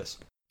right after this.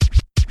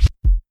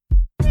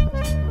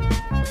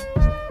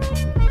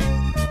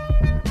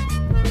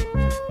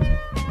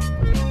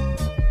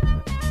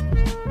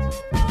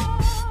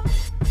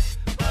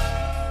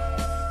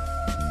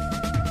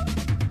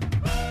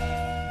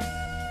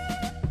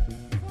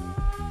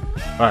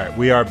 All right,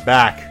 we are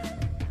back.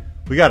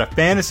 We got a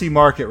fantasy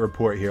market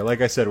report here.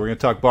 Like I said, we're going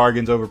to talk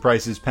bargains,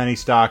 overprices, penny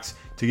stocks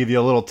to give you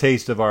a little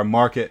taste of our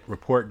market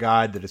report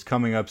guide that is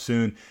coming up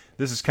soon.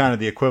 This is kind of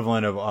the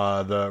equivalent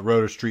of the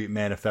Roto Street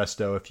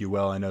Manifesto, if you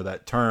will. I know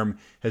that term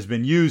has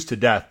been used to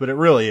death, but it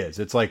really is.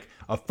 It's like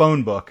a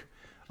phone book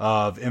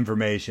of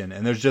information,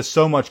 and there's just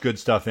so much good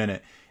stuff in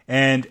it.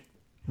 And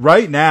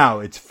right now,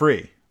 it's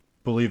free,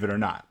 believe it or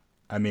not.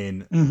 I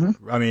mean,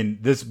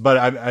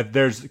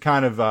 there's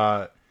kind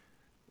of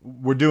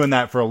we're doing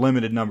that for a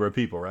limited number of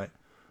people, right?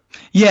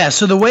 Yeah,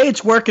 so the way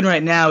it's working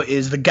right now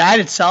is the guide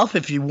itself,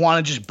 if you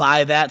want to just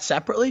buy that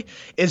separately,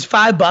 is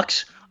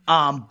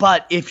 $5.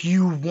 But if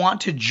you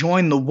want to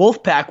join the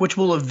Wolf Pack, which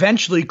will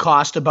eventually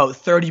cost about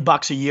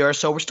 $30 a year or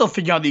so, we're still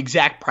figuring out the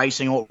exact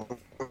pricing. What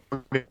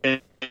we're going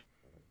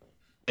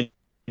to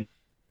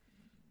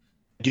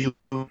do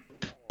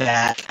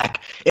that.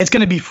 It's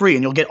going to be free,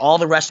 and you'll get all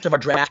the rest of our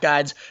draft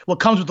guides. What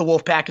comes with the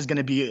Wolf Pack is going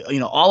to be,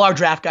 all our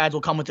draft guides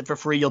will come with it for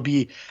free. You'll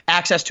be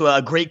access to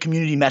a great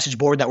community message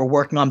board that we're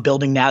working on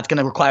building now. It's going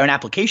to require an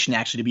application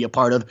actually to be a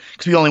part of,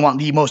 because we only want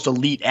the most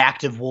elite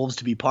active Wolves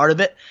to be part of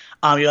it.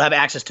 You'll have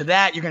access to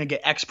that. You're going to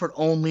get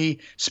expert-only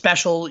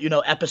special,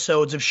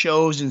 episodes of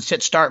shows and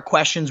sit-start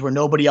questions where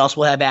nobody else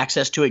will have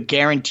access to it,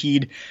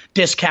 guaranteed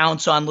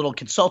discounts on little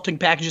consulting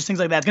packages, things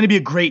like that. It's going to be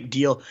a great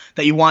deal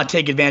that you want to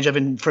take advantage of.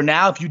 And for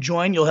now, if you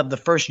join, you'll have the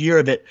first year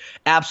of it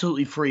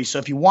absolutely free. So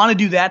if you want to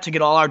do that to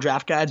get all our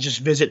draft guides, just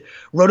visit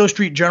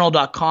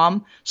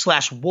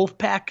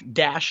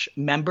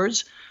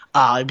rotostreetjournal.com/wolfpack-members.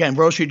 Again,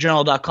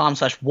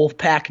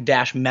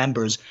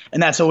 rotostreetjournal.com/wolfpack-members.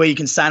 And that's a way you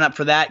can sign up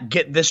for that.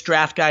 Get this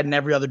draft guide and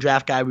every other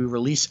draft guide we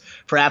release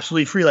for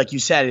absolutely free, like you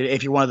said,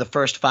 if you're one of the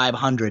first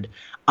 500.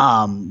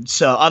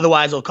 So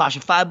otherwise, it'll cost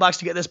you $5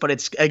 to get this. But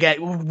it's,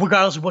 again,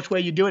 regardless of which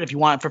way you do it, if you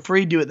want it for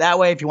free, do it that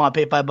way. If you want to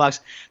pay $5,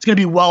 it's going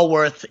to be well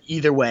worth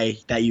either way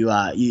that you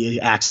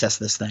access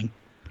this thing.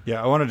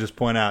 Yeah, I want to just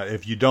point out,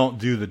 if you don't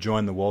do the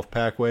join the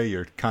Wolfpack way,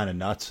 you're kind of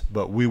nuts.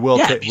 But we will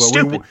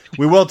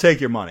we will take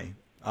your money.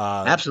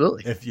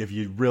 Absolutely. If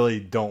you really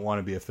don't want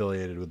to be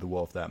affiliated with the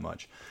Wolf that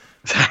much.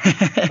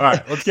 All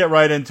right, let's get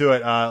right into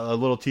it. A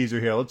little teaser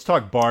here. Let's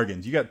talk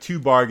bargains. You got 2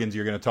 bargains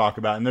you're going to talk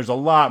about, and there's a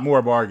lot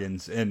more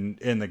bargains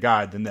in the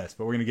guide than this,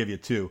 but we're going to give you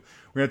 2.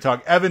 We're going to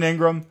talk Evan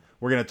Ingram.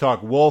 We're going to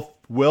talk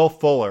Will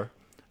Fuller.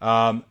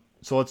 So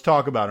let's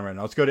talk about him right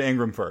now. Let's go to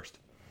Ingram first.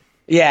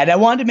 Yeah, and I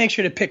wanted to make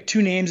sure to pick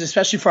 2 names,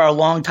 especially for our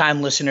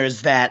longtime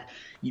listeners, that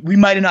we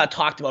might have not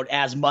talked about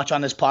as much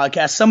on this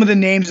podcast. Some of the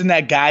names in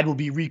that guide will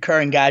be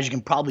recurring guys. You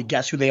can probably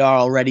guess who they are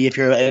already if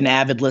you're an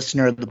avid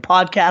listener of the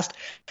podcast,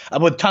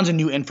 with tons of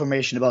new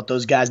information about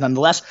those guys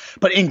nonetheless.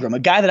 But Ingram, a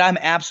guy that I'm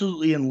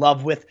absolutely in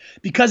love with,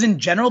 because in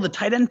general, the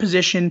tight end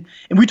position,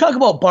 and we talk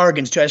about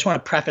bargains too, I just want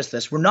to preface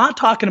this. We're not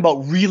talking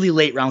about really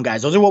late round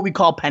guys. Those are what we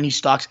call penny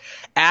stocks.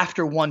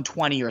 After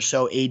 120 or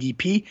so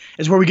ADP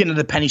is where we get into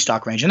the penny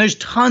stock range. And there's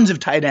tons of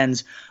tight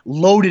ends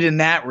loaded in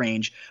that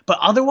range. But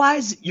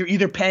otherwise, you're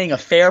either paying a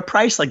fair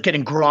price, like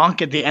getting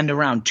Gronk at the end of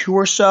round 2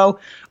 or so,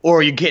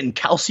 or you're getting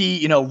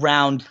Kelsey,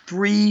 round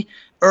 3,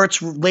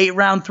 Ertz late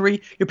round 3.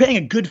 You're paying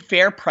a good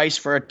fair price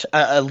for an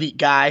elite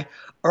guy,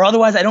 or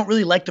otherwise I don't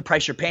really like the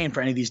price you're paying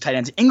for any of these tight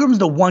ends. Ingram's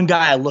the one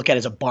guy I look at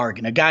as a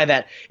bargain, a guy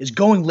that is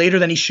going later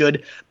than he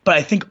should, but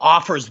I think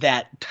offers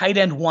that tight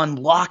end 1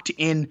 locked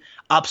in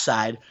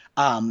upside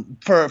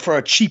for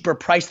a cheaper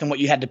price than what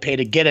you had to pay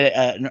to get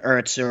an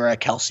Ertz or a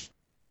Kelsey.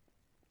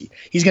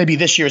 He's going to be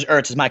this year's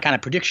Ertz is my kind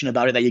of prediction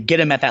about it, that you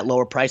get him at that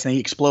lower price and he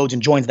explodes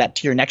and joins that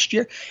tier next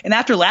year. And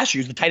after last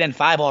year's, the tight end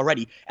 5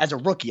 already as a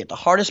rookie at the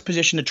hardest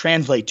position to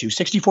translate to,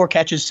 64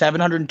 catches,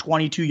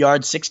 722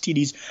 yards, 6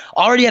 TDs,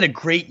 already had a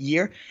great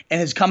year and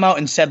has come out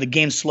and said the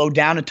game slowed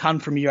down a ton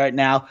for me right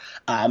now.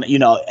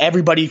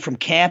 Everybody from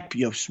camp,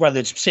 whether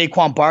it's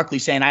Saquon Barkley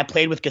saying I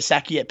played with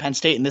Gesicki at Penn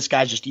State and this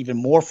guy's just even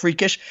more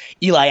freakish.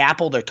 Eli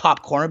Apple, their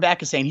top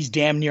cornerback, is saying he's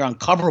damn near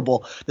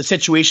uncoverable. The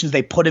situations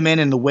they put him in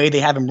and the way they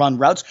have him run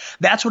routes. routes.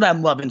 That's what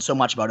I'm loving so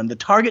much about him. The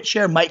target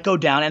share might go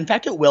down. In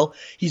fact, it will.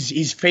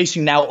 He's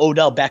facing now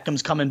Odell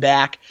Beckham's coming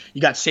back.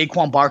 You got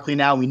Saquon Barkley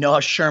now. We know how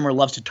Shermer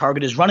loves to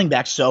target his running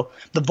backs. So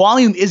the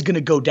volume is going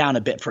to go down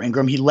a bit for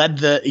Ingram.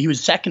 He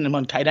was second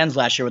among tight ends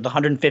last year with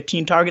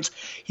 115 targets.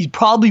 He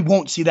probably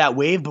won't see that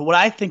wave, but what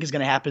I think is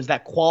going to happen is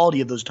that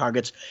quality of those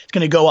targets is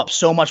going to go up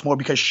so much more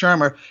because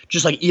Shermer,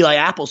 just like Eli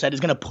Apple said, is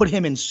going to put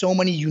him in so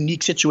many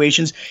unique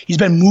situations. He's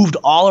been moved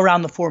all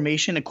around the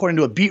formation, according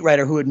to a beat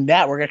writer who in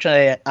that we're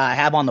actually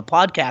have on the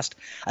podcast,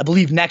 I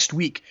believe next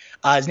week.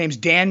 His name's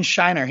Dan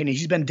Shiner, and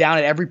he's been down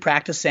at every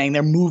practice saying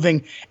they're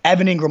moving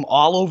Evan Ingram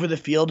all over the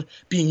field,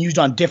 being used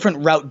on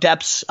different route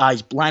depths.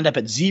 He's lined up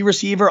at Z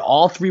receiver,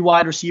 all three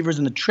wide receivers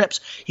in the trips.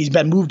 He's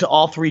been moved to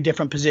all three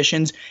different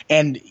positions.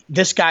 And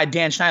this guy,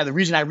 Dan Schneider, the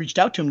reason I reached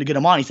out to him to get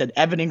him on, he said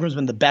Evan Ingram's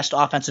been the best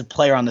offensive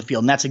player on the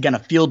field. And that's, again, a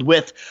field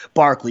with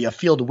Barkley, a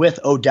field with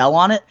Odell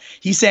on it.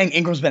 He's saying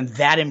Ingram's been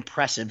that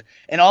impressive.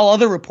 And all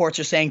other reports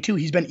are saying, too,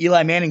 he's been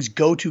Eli Manning's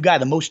go-to guy,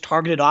 the most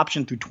targeted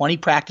option through 20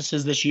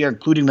 practices this year,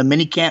 including the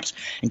mini camps,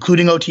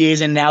 including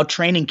OTAs and now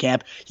training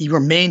camp. He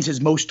remains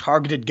his most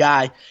targeted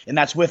guy, and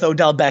that's with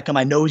Odell Beckham.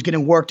 I know he's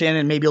getting worked in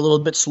and maybe a little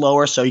bit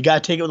slower, so you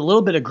got to take it with a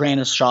little bit of grain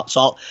of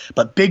salt.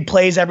 But big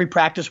plays every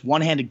practice,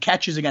 one-handed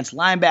catches against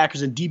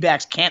linebackers and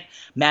D-backs can't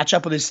match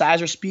up with his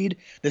size or speed.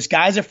 This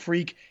guy's a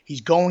freak.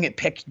 He's going at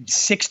pick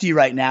 60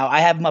 right now.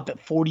 I have him up at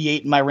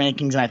 48 in my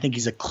rankings, and I think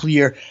he's a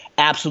clear,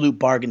 absolute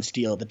bargain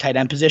steal at the tight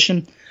end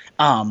position.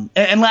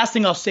 And last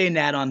thing I'll say,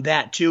 Nat, on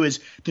that too is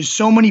there's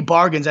so many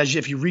bargains.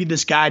 If you read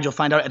this guide, you'll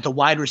find out at the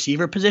wide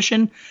receiver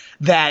position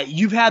that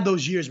you've had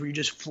those years where you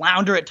just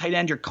flounder at tight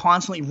end. You're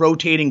constantly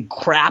rotating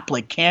crap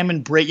like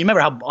Cameron Brate. You remember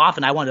how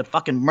often I wanted to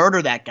fucking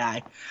murder that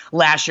guy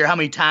last year, how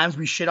many times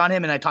we shit on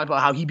him, and I talked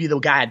about how he'd be the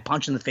guy I'd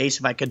punch in the face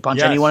if I could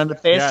punch anyone in the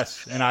face.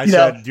 Yes, and I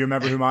said, do you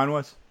remember who mine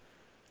was?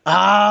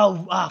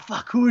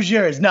 Fuck, who was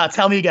yours? No,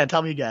 tell me again.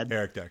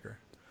 Eric Decker.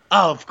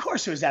 Oh, of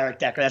course it was Eric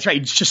Decker. That's right. He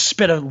just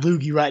spit a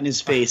loogie right in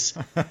his face.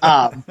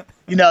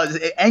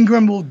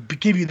 Ingram will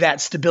give you that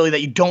stability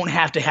that you don't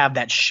have to have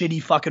that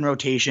shitty fucking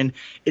rotation.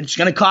 It's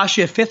going to cost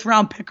you a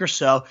 5th-round pick or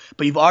so,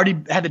 but you've already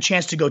had the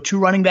chance to go 2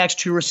 running backs,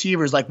 2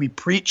 receivers like we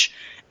preach,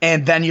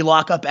 and then you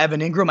lock up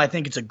Evan Ingram. I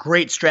think it's a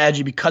great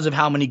strategy because of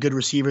how many good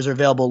receivers are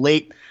available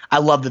late. I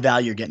love the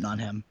value you're getting on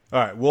him. All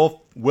right,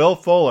 Will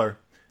Fuller.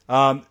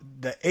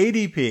 The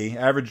ADP,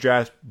 average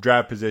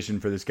draft position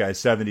for this guy is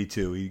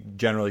 72. He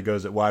generally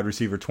goes at wide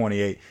receiver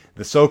 28.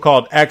 The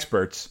so-called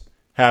experts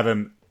have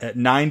him at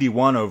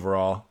 91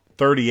 overall,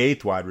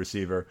 38th wide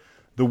receiver.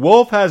 The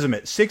Wolf has him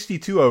at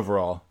 62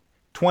 overall,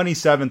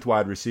 27th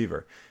wide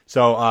receiver.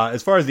 So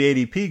as far as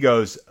the ADP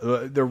goes,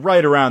 they're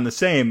right around the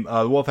same.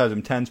 The Wolf has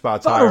him 10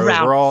 spots higher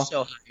overall.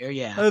 So higher,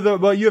 yeah.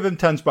 Well, you have him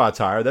 10 spots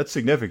higher. That's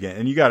significant.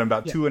 And you got him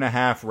about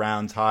 2.5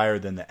 rounds higher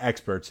than the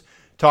experts.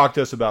 Talk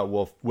to us about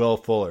Will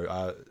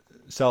Fuller.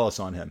 Sell us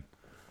on him.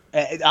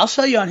 I'll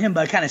sell you on him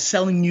by kind of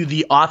selling you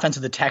the offense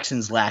of the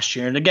Texans last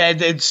year. And again,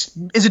 is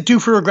it due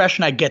for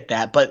regression? I get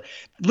that. But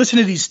listen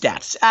to these stats.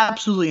 It's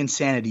absolutely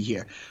insanity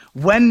here.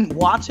 When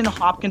Watson,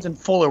 Hopkins, and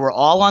Fuller were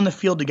all on the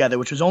field together,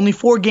 which was only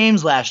 4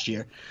 games last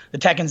year, the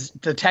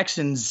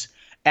Texans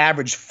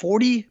averaged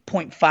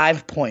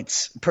 40.5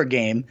 points per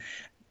game.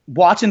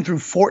 Watson threw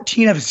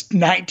 14 of his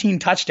 19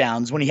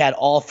 touchdowns when he had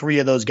all 3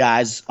 of those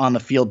guys on the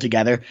field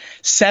together.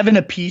 7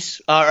 apiece,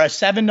 or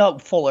 7 to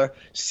Fuller,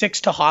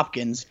 6 to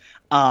Hopkins.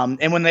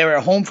 And when they were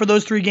at home for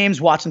those 3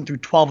 games, Watson threw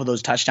 12 of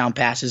those touchdown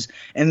passes.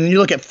 And then you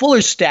look at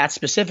Fuller's stats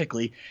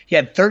specifically, he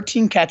had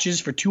 13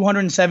 catches for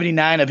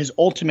 279 of his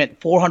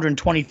ultimate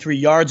 423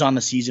 yards on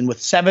the season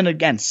with 7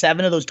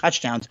 of those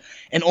touchdowns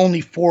in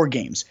only 4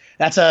 games.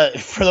 That's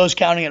for those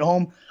counting at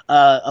home,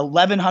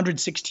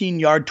 1,116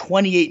 yard,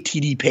 28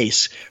 TD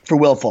pace for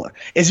Will Fuller.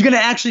 Is he going to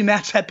actually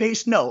match that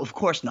pace? No, of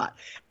course not.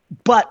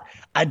 But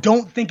I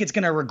don't think it's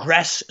going to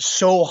regress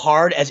so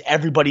hard as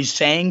everybody's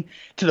saying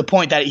to the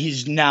point that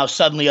he's now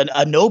suddenly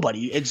a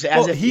nobody. It's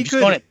as if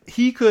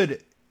he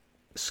could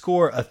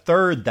score a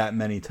third that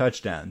many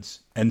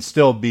touchdowns and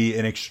still be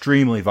an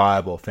extremely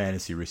viable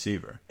fantasy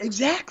receiver.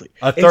 Exactly.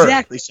 A third.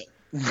 Exactly. So,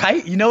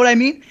 right? You know what I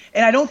mean?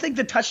 And I don't think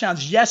the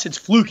touchdowns, yes, it's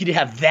fluky to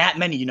have that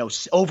many,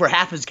 over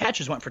half his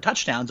catches went for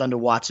touchdowns under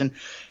Watson.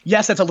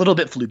 Yes, that's a little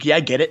bit fluky. I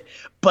get it.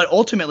 But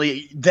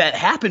ultimately, that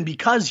happened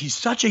because he's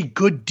such a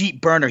good deep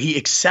burner. He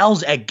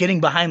excels at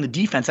getting behind the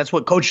defense. That's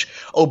what Coach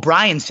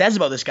O'Brien says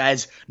about this guy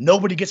is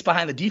nobody gets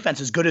behind the defense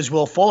as good as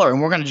Will Fuller,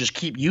 and we're going to just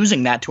keep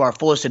using that to our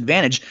fullest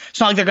advantage. It's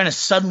not like they're going to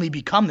suddenly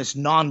become this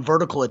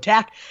non-vertical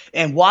attack.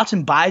 And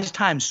Watson buys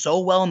time so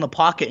well in the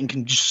pocket and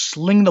can just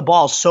sling the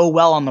ball so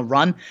well on the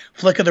run.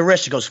 Flick of the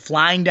wrist, it goes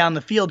flying down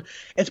the field.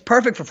 It's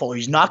perfect for Fuller.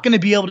 He's not going to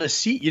be able to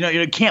see,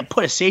 you can't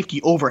put a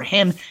safety over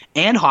him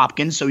and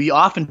Hopkins, so he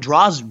often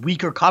draws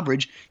weaker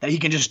coverage that he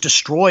can just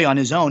destroy on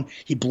his own.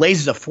 He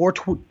blazes a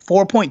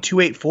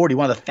 4.28 40,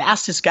 one of the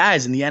fastest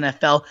guys in the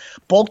NFL.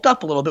 Bulked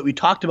up a little bit. We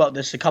talked about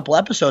this a couple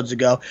episodes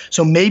ago.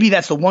 So maybe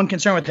that's the one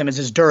concern with him is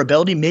his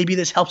durability. Maybe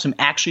this helps him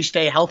actually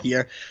stay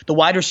healthier. The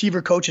wide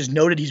receiver coach has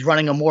noted he's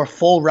running a more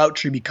full route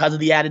tree because of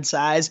the added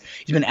size.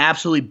 He's been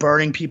absolutely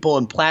burning people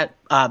in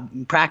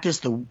practice,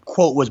 the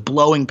quote was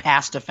blowing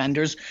past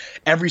defenders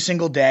every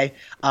single day.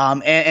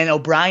 And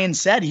O'Brien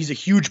said he's a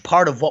huge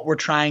part of what we're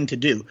trying to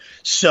do.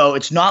 So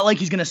it's not like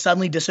he's going to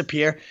suddenly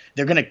disappear.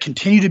 They're going to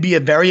continue to be a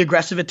very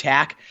aggressive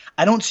attack.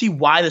 I don't see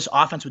why this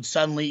offense would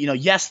suddenly,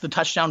 yes, the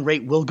touchdown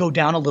rate will go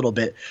down a little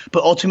bit,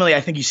 but ultimately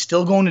I think he's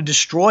still going to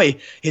destroy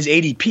his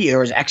ADP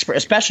or his expert,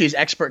 especially his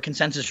expert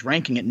consensus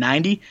ranking at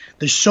 90.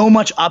 There's so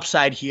much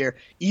upside here.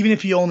 Even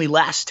if he only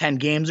lasts 10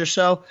 games or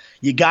so,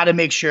 you got to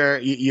make sure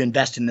you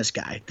invest in this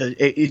guy.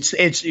 You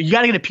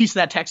got to get a piece of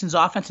that Texans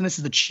offense, and this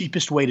is the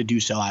cheapest way to do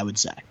so, I would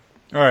say.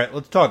 All right,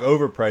 let's talk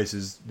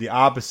overprices, the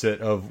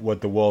opposite of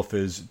what the Wolf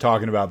is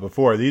talking about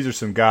before. These are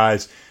some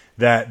guys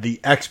that the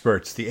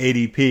experts, the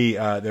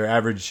ADP, their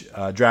average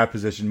draft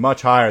position,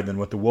 much higher than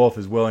what the Wolf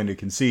is willing to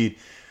concede.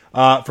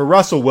 For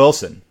Russell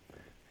Wilson,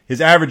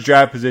 his average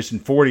draft position,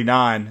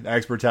 49. The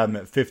experts have him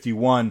at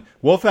 51.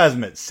 Wolf has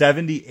him at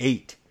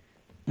 78.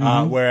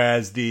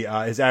 Whereas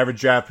his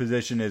average draft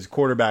position is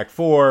quarterback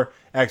 4.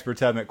 Experts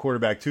have him at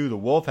quarterback 2. The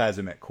Wolf has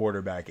him at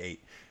quarterback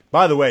 8.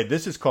 By the way,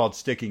 this is called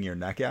sticking your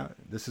neck out.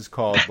 This is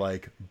called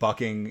like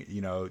bucking,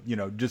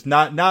 just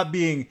not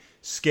being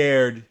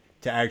scared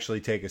to actually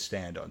take a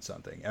stand on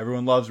something.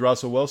 Everyone loves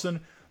Russell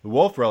Wilson. The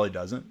Wolf really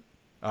doesn't.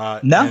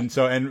 No. And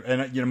so,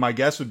 my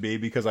guess would be,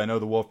 because I know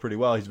the Wolf pretty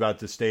well, he's about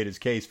to state his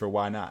case for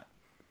why not.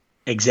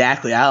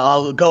 Exactly.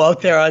 I'll go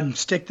out there and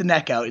stick the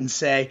neck out and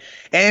say,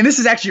 and this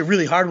is actually a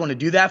really hard one to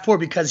do that for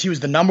because he was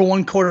the number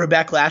 1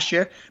 quarterback last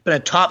year, been a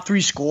top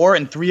 3 scorer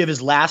in 3 of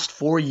his last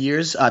 4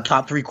 years,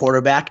 top 3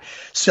 quarterback.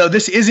 So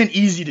this isn't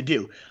easy to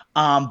do.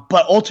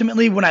 But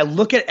ultimately, when I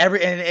look at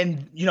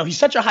he's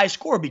such a high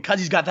scorer because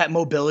he's got that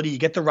mobility. You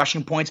get the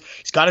rushing points.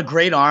 He's got a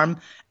great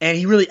arm, and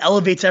he really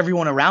elevates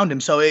everyone around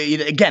him. So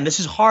again, this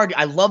is hard.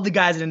 I love the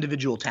guy's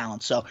individual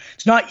talent. So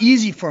it's not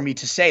easy for me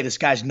to say this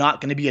guy's not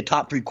going to be a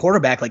top 3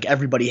 quarterback like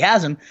everybody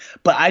has him.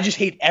 But I just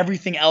hate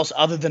everything else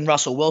other than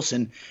Russell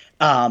Wilson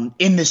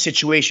in this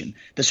situation.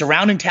 The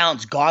surrounding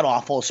talent's god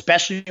awful,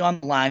 especially on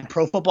the line.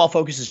 Pro Football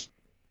Focus is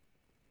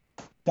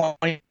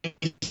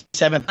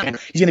 27th.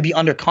 He's going to be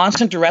under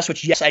constant duress,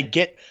 which, yes, I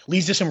get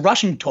leads to some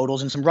rushing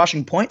totals and some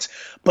rushing points.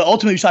 But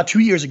ultimately, we saw 2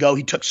 years ago,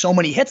 he took so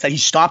many hits that he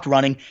stopped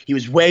running. He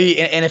was way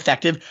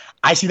ineffective.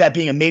 I see that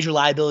being a major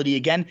liability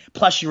again.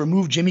 Plus, you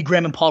remove Jimmy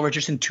Graham and Paul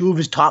Richardson, 2 of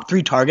his top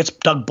 3 targets.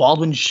 Doug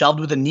Baldwin shelved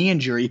with a knee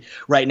injury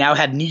right now,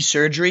 had knee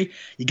surgery.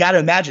 You got to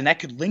imagine that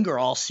could linger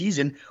all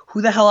season.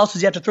 Who the hell else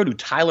does he have to throw to?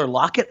 Tyler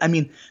Lockett? I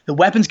mean, the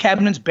weapons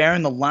cabinet's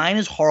barren. The line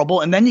is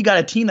horrible. And then you got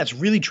a team that's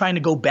really trying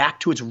to go back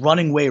to its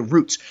running way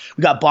roots.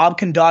 We got Bob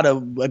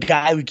Condotta, a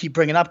guy we keep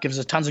bringing up, gives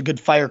us tons of good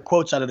fire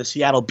quotes out of the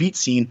Seattle beat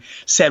scene,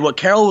 said what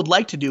Carroll would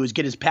like to do is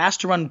get his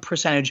pass-to-run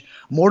percentage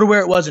more to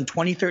where it was in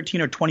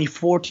 2013 or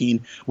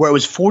 2014, where it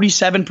was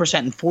 47%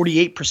 and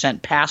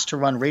 48%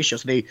 pass-to-run ratio.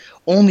 So they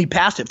only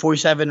passed it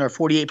 47 or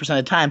 48% of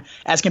the time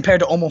as compared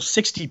to almost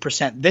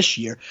 60% this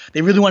year.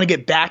 They really want to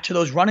get back to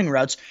those running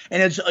routes.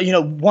 And it's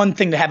one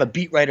thing to have a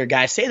beat writer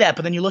guy say that,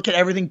 but then you look at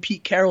everything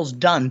Pete Carroll's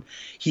done.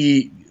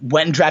 He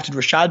went and drafted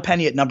Rashad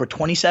Penny at number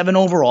 27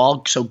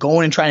 overall, so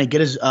going and trying to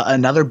get his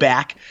another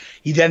back.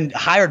 He then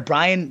hired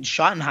Brian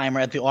Schottenheimer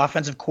at the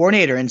offensive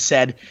coordinator and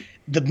said,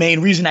 the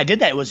main reason I did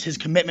that was his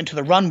commitment to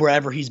the run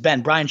wherever he's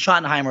been. Brian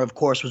Schottenheimer, of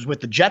course, was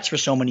with the Jets for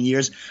so many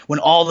years when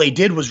all they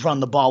did was run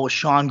the ball with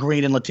Sean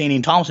Green and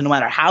LaTainian Tomlinson. No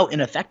matter how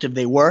ineffective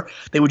they were,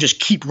 they would just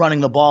keep running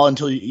the ball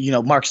until,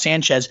 Mark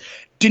Sanchez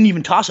didn't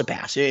even toss a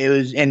pass. It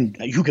was, and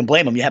who can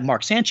blame him? You have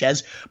Mark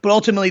Sanchez, but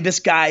ultimately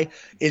this guy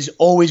is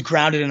always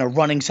grounded in a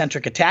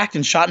running-centric attack.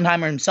 And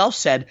Schottenheimer himself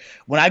said,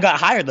 when I got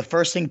hired, the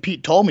first thing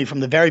Pete told me from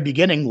the very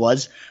beginning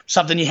was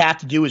something you have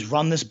to do is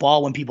run this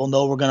ball when people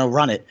know we're going to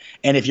run it.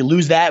 And if you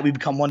lose that, we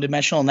become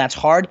one-dimensional, and that's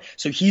hard.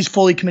 So he's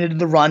fully committed to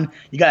the run.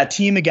 You got a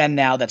team again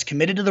now that's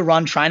committed to the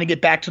run, trying to get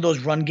back to those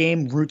run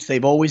game roots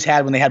they've always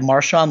had when they had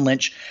Marshawn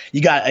Lynch.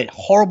 You got a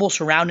horrible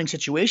surrounding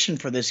situation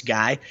for this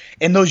guy.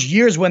 In those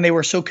years when they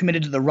were so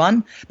committed to the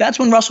run, that's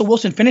when Russell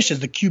Wilson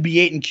finishes the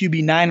QB8 and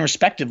QB9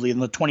 respectively in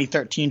the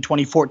 2013,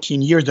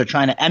 2014 years they're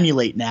trying to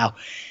emulate now.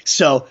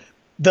 So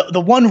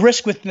the one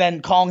risk with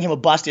then calling him a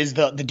bust is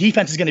the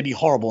defense is going to be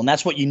horrible, and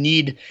that's what you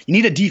need. You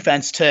need a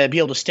defense to be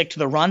able to stick to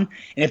the run,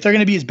 and if they're going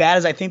to be as bad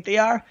as I think they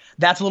are,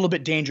 that's a little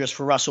bit dangerous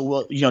for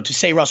Russell. To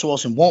say Russell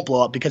Wilson won't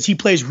blow up because he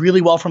plays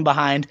really well from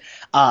behind,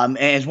 and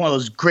is one of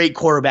those great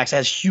quarterbacks that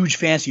has huge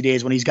fancy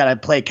days when he's got to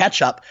play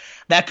catch up.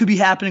 That could be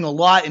happening a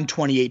lot in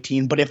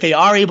 2018, but if they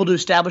are able to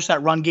establish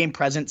that run game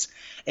presence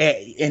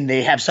and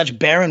they have such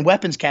barren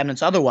weapons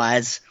cabinets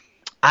otherwise,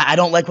 I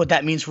don't like what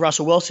that means for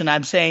Russell Wilson.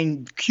 I'm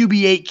saying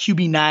QB8,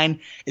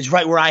 QB9 is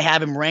right where I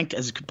have him ranked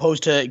as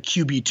opposed to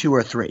QB2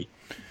 or 3.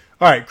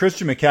 All right,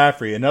 Christian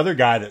McCaffrey, another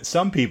guy that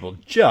some people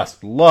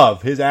just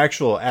love. His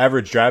actual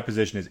average draft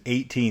position is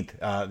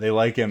 18th. They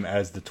like him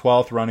as the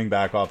 12th running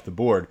back off the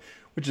board,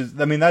 which is,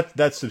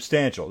 that's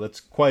substantial. That's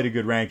quite a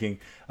good ranking.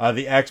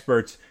 The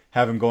experts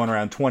have him going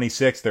around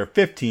 26th. They're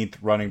 15th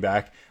running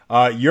back.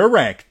 Your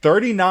rank,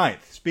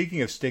 39th.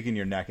 Speaking of sticking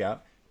your neck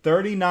out,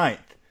 39th.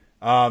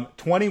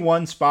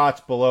 21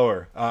 spots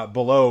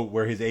below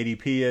where his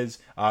ADP is,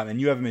 and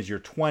you have him as your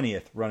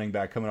 20th running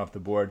back coming off the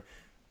board.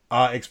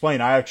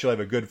 Explain. I actually have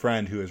a good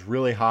friend who is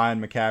really high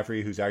on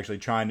McCaffrey, who's actually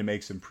trying to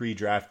make some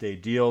pre-draft day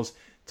deals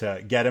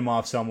to get him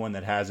off someone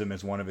that has him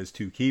as one of his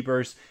 2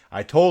 keepers.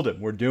 I told him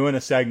we're doing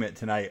a segment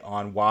tonight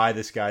on why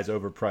this guy's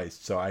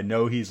overpriced, so I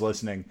know he's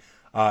listening.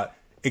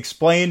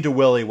 Explain to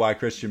Willie why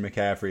Christian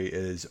McCaffrey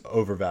is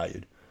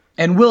overvalued.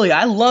 And Willie,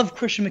 I love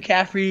Christian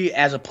McCaffrey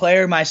as a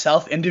player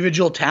myself.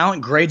 Individual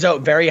talent, grades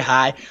out very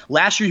high.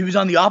 Last year he was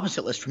on the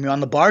opposite list from you,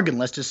 on the bargain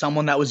list, as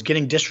someone that was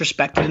getting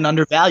disrespected and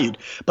undervalued.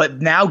 But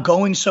now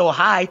going so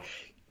high,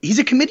 he's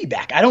a committee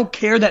back. I don't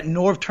care that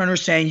Norv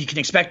Turner's saying you can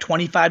expect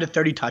 25 to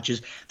 30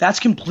 touches.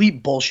 That's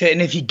complete bullshit.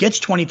 And if he gets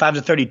 25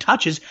 to 30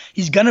 touches,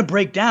 he's going to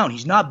break down.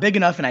 He's not big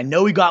enough, and I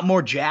know he got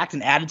more jacked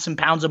and added some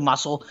pounds of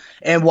muscle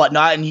and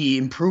whatnot, and he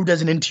improved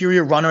as an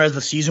interior runner as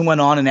the season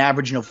went on and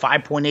averaged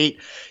 5.8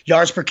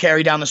 yards per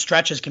carry down the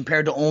stretch as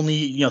compared to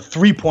only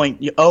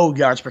 3.0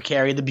 yards per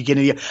carry at the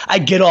beginning of the year. I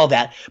get all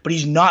that, but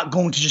he's not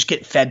going to just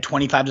get fed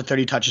 25 to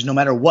 30 touches no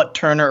matter what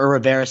Turner or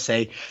Rivera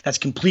say. That's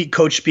complete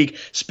coach speak,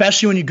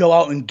 especially when you go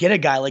out and get a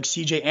guy like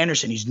C.J.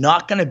 Anderson. He's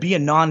not going to be a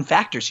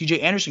non-factor. C.J.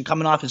 Anderson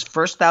coming off his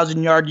first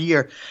 1,000-yard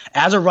year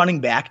as a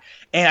running back,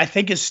 and I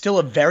think is still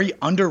a very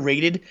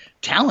underrated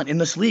talent in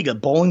this league, a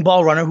bowling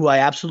ball runner who I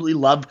absolutely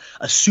love,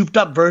 a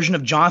souped-up version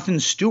of Jonathan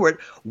Stewart.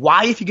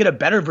 Why, if you get a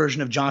better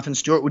version of Jonathan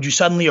Stewart, would you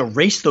suddenly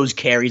erase those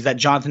carries that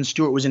Jonathan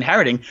Stewart was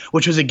inheriting,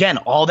 which was, again,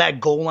 all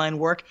that goal line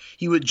work?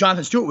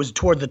 Jonathan Stewart was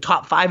toward the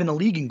top 5 in the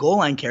league in goal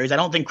line carries. I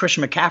don't think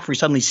Christian McCaffrey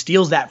suddenly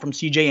steals that from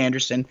C.J.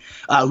 Anderson,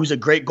 who's a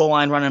great goal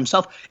line runner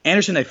himself.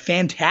 Anderson, a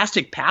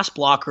fantastic pass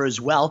blocker as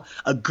well,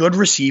 a good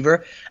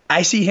receiver.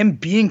 I see him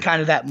being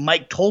kind of that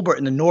Mike Tolbert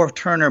in the Norv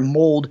Turner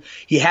mold.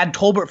 He had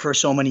Tolbert for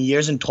so many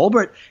years, and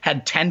Tolbert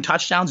had 10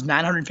 touchdowns,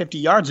 950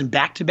 yards in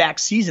back-to-back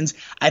seasons.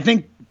 I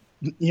think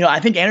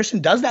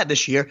Anderson does that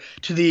this year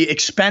to the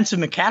expense of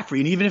McCaffrey.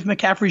 And even if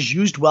McCaffrey's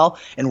used well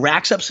and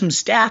racks up some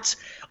stats,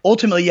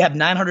 ultimately you have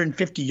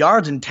 950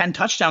 yards and 10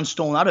 touchdowns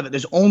stolen out of it.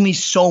 There's only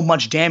so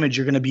much damage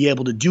you're going to be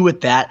able to do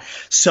with that.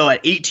 So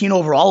at 18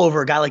 overall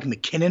over a guy like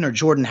McKinnon or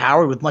Jordan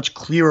Howard with much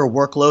clearer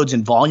workloads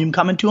and volume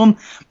coming to him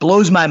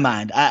blows my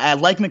mind. I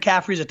like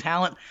McCaffrey as a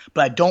talent,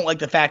 but I don't like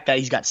the fact that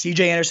he's got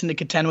C.J. Anderson to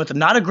contend with.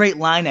 Not a great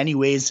line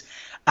anyways.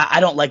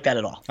 I don't like that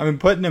at all. I mean,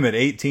 putting him at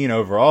 18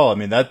 overall, I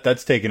mean,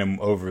 that's taking him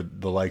over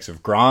the likes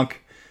of Gronk.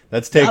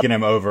 That's taking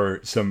him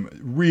over some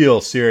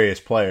real serious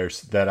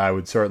players that I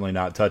would certainly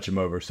not touch him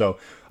over. So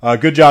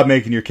good job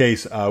making your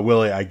case,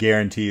 Willie. I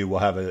guarantee you we'll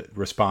have a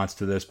response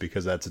to this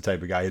because that's the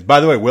type of guy he is.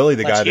 By the way, Willie,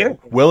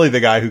 the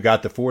guy who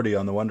got the 40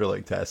 on the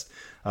Wonderlic test.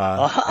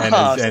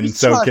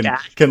 So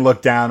can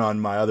look down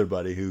on my other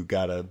buddy who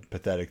got a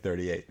pathetic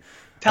 38.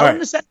 Tell him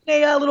to send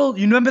a little,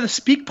 you remember the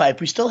Speak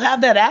Pipe? We still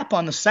have that app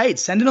on the site.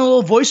 Send in a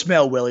little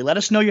voicemail, Willie. Let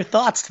us know your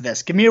thoughts to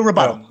this. Give me a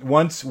rebuttal.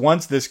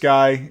 Once this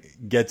guy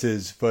gets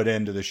his foot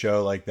into the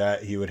show like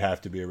that, he would have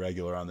to be a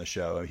regular on the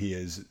show.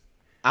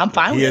 I'm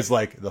fine with it. He is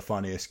like the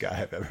funniest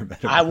guy I've ever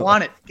met. I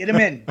want it. Get him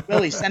in.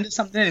 Willie, send us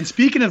something in. And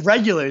speaking of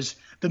regulars,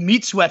 the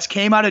Meat Sweats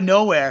came out of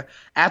nowhere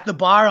at the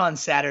bar on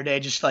Saturday,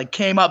 just like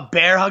came up,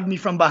 bear hugged me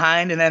from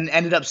behind, and then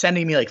ended up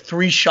sending me like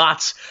 3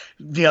 shots,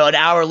 an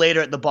hour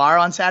later at the bar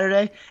on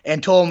Saturday,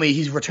 and told me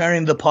he's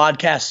returning to the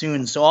podcast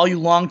soon. So all you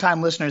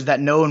longtime listeners that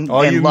know and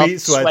all you love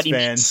Meat Sweats Sweaty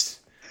fans.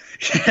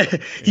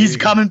 He's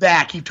coming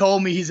back. He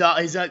told me he's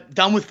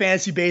done with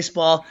fantasy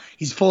baseball.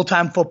 He's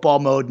full-time football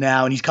mode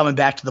now, and he's coming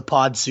back to the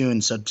pod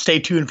soon. So stay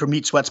tuned for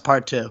Meat Sweats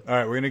Part 2. All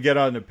right, we're going to get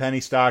on to penny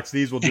stocks.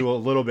 These will do a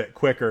little bit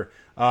quicker.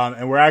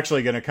 And we're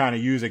actually going to kind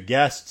of use a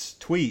guest's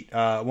tweet.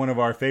 One of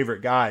our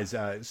favorite guys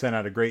sent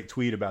out a great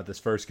tweet about this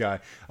first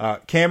guy,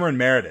 Cameron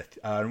Meredith.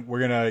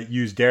 We're going to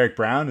use Derek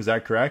Brown. Is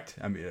that correct?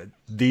 I mean,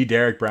 the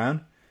Derek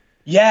Brown?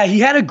 Yeah, he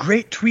had a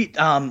great tweet.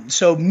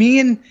 So me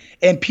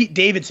and Pete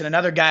Davidson,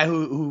 another guy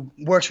who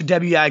works for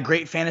WI,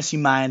 great fantasy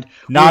mind.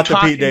 Not the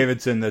Pete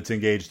Davidson that's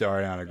engaged to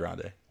Ariana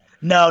Grande.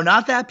 No,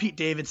 not that Pete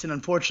Davidson,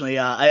 unfortunately.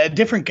 A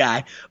different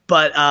guy,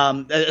 but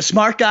a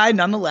smart guy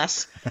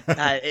nonetheless.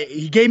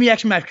 He gave me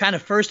actually my kind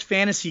of first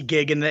fantasy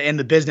gig in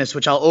the business,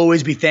 which I'll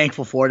always be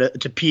thankful for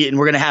to Pete, and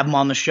we're going to have him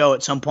on the show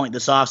at some point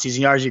this offseason.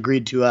 He already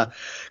agreed to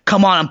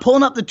come on. I'm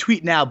pulling up the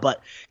tweet now,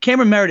 but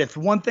Cameron Meredith,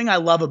 one thing I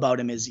love about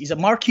him is he's a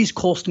Marquise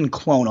Colston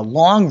clone, a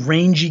long,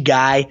 rangy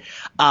guy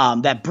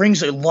that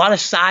brings a lot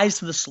of size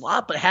to the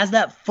slot, but has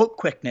that foot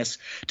quickness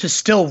to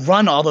still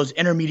run all those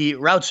intermediate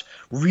routes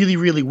really,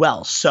 really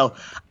well. So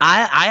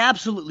I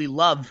absolutely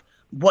love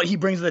what he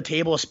brings to the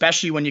table,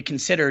 especially when you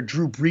consider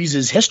Drew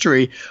Brees'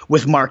 history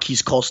with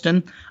Marquise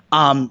Colston.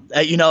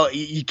 You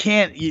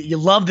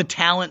love the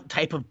talent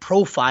type of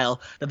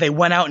profile that they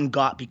went out and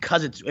got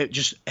because it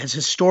just has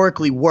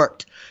historically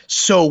worked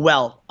so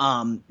well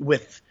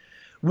with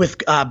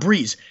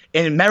Brees.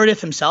 And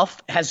Meredith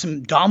himself has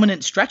some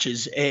dominant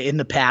stretches in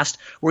the past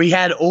where he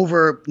had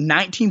over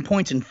 19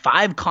 points in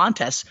 5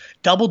 contests,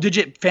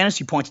 double-digit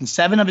fantasy points in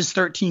 7 of his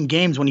 13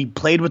 games when he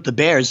played with the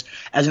Bears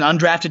as an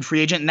undrafted free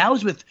agent. And that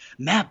was with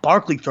Matt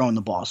Barkley throwing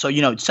the ball. So,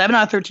 7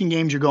 out of 13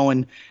 games, you're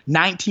going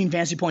 19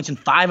 fantasy points in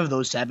 5 of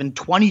those 7,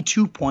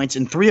 22 points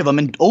in 3 of them,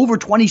 and over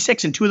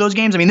 26 in 2 of those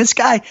games. I mean, this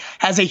guy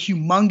has a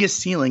humongous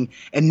ceiling.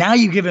 And now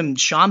you give him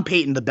Sean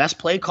Payton, the best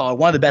play caller,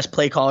 one of the best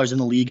play callers in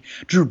the league.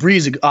 Drew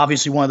Brees,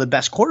 obviously one of the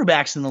best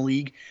quarterbacks in the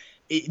league.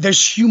 There's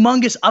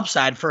humongous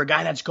upside for a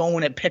guy that's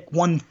going at pick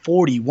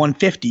 140,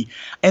 150.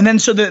 And then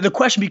so the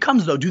question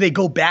becomes, though, do they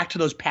go back to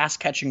those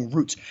pass-catching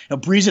roots?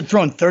 Brees had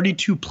thrown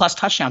 32-plus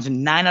touchdowns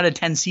in 9 out of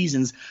 10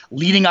 seasons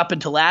leading up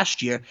into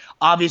last year.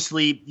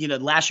 Obviously,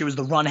 last year was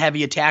the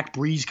run-heavy attack.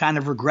 Brees kind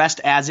of regressed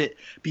as it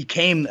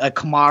became a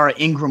Kamara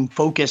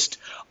Ingram-focused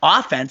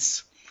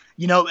offense.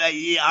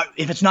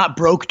 If it's not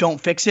broke, don't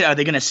fix it. Are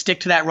they going to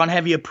stick to that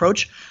run-heavy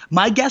approach?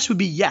 My guess would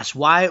be yes.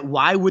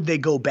 Why would they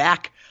go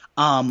back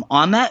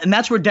on that? And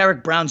that's where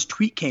Derek Brown's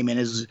tweet came in,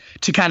 is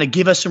to kind of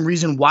give us some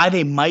reason why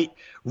they might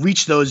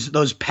reach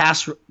those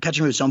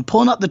pass-catching routes. So I'm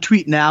pulling up the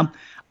tweet now.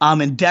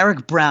 And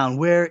Derek Brown,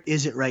 where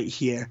is it right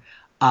here?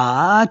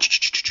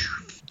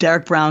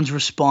 Derek Brown's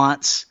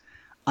response.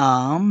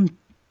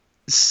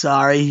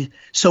 Sorry.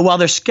 So while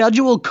their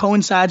schedule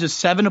coincides with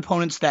 7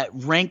 opponents that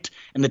ranked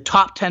in the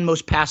top 10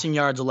 most passing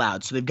yards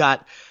allowed. So they've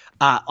got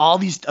all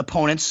these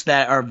opponents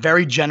that are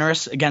very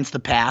generous against the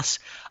pass.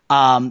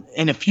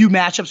 In a few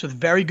matchups with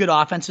very good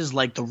offenses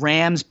like the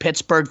Rams,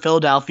 Pittsburgh,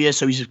 Philadelphia,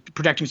 so he's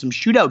projecting some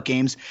shootout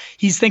games.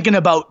 He's thinking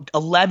about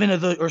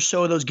 11 or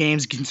so of those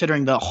games,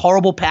 considering the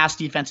horrible pass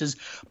defenses,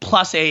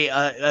 plus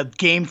a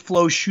game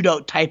flow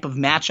shootout type of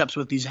matchups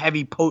with these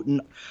heavy,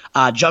 potent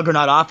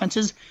juggernaut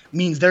offenses,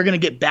 means they're going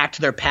to get back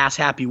to their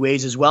pass-happy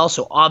ways as well.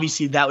 So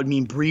obviously that would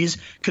mean Brees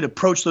could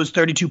approach those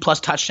 32-plus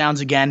touchdowns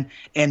again,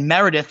 and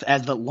Meredith,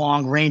 as the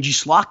long, rangy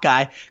slot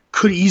guy,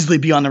 could easily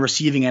be on the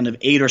receiving end of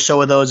 8 or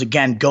so of those.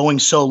 Again, going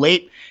so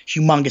late,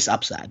 humongous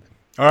upside.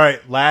 All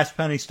right, last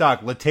penny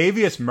stock.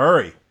 Latavius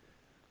Murray,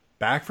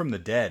 back from the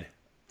dead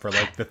for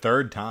like the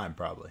 3rd time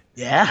probably.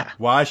 Yeah.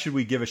 Why should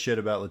we give a shit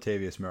about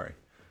Latavius Murray?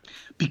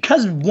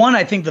 Because, one,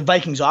 I think the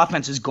Vikings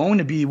offense is going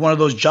to be one of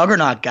those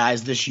juggernaut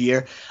guys this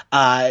year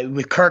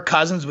with Kirk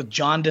Cousins, with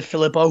John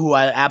DeFilippo, who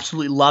I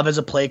absolutely love as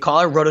a play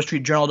caller,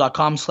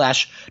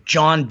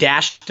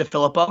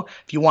 rotostreetjournal.com/John-DeFilippo.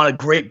 If you want a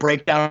great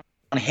breakdown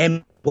on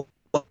him,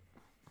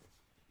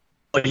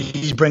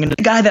 he's bringing a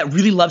guy that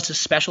really loves to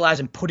specialize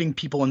in putting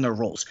people in their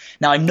roles.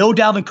 Now, I know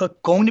Dalvin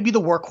Cook going to be the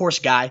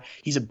workhorse guy.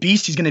 He's a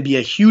beast. He's going to be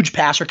a huge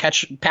pass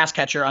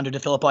catcher under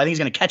DeFilippo. I think he's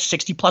going to catch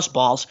 60-plus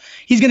balls.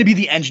 He's going to be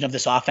the engine of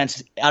this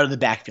offense out of the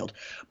backfield.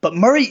 But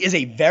Murray is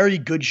a very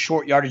good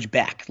short yardage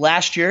back.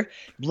 Last year,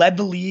 led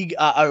the league,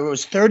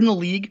 was 3rd in the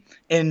league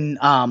in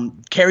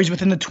carries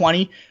within the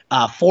 20,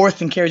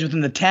 4th in carries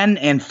within the 10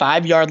 and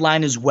 5-yard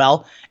line as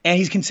well. And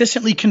he's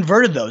consistently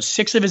converted those.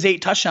 6 of his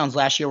 8 touchdowns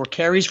last year were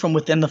carries from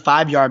within the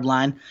 5-yard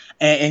line.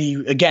 And he,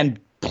 again,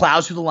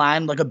 plows through the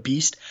line like a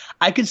beast.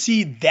 I could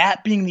see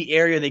that being the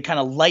area they kind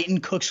of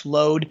lighten Cook's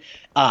load,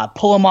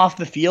 pull him off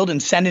the field,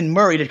 and send in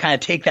Murray to kind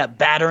of take that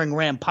battering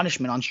ram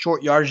punishment on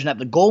short yardage and at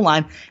the goal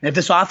line. And if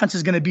this offense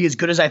is going to be as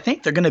good as I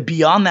think, they're going to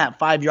be on that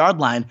 5-yard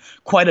line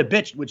quite a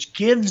bit, which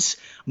gives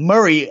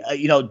Murray,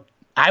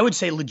 I would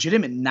say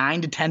legitimate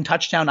 9 to 10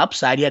 touchdown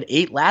upside. He had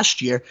 8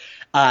 last year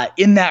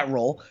in that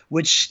role,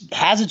 which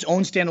has its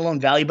own standalone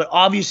value. But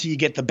obviously you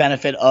get the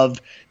benefit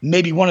of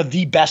maybe one of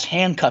the best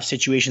handcuff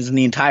situations in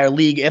the entire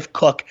league if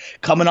Cook,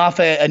 coming off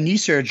a knee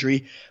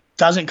surgery,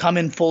 doesn't come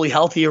in fully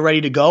healthy or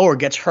ready to go, or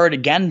gets hurt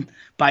again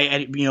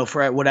by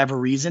for whatever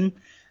reason.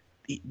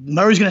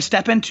 Murray's going to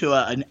step into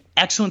an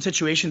excellent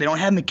situation. They don't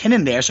have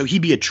McKinnon there, so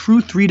he'd be a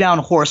true 3-down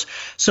horse.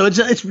 So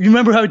it's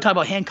remember how we talk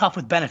about handcuff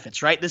with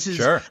benefits, right? This is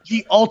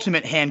the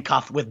ultimate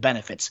handcuff with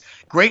benefits.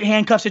 Great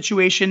handcuff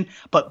situation,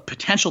 but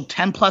potential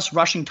 10-plus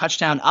rushing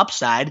touchdown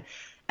upside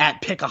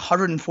at pick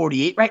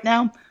 148 right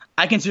now.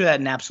 I consider that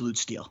an absolute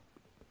steal.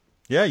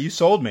 Yeah, you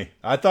sold me.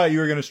 I thought you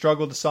were going to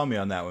struggle to sell me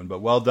on that one, but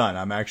well done.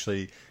 I'm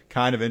actually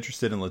kind of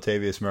interested in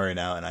Latavius Murray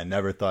now, and I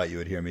never thought you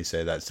would hear me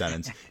say that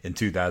sentence in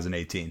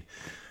 2018.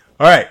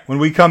 All right, when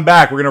we come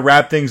back, we're going to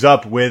wrap things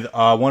up with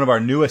one of our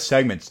newest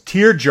segments,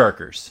 Tear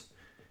Jerkers.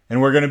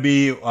 And we're going to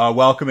be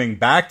welcoming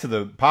back to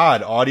the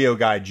pod Audio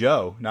Guy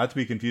Joe, not to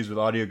be confused with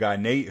Audio Guy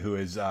Nate, who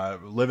is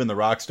living the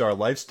rock star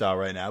lifestyle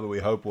right now, but we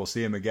hope we'll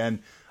see him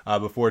again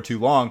before too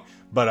long.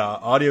 But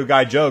Audio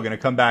Guy Joe going to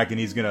come back, and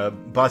he's going to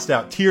bust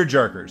out Tear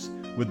Jerkers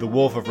with the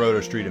Wolf of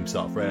Roto Street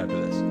himself right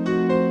after this.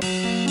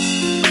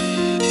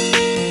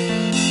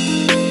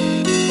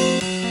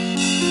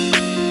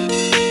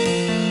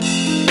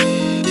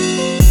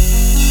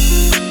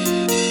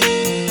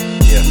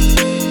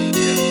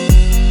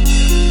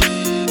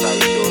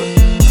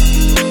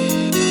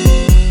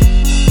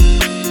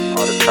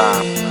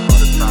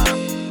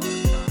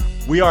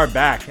 We are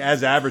back,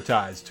 as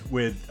advertised,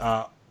 with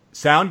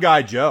Sound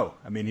Guy Joe.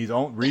 I mean, he's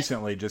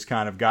recently just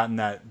kind of gotten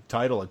that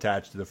title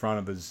attached to the front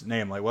of his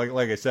name.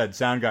 Like I said,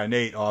 Sound Guy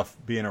Nate off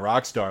being a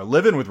rock star,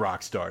 living with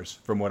rock stars,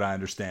 from what I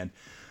understand.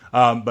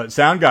 But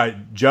Sound Guy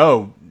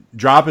Joe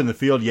dropping the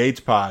Field Yates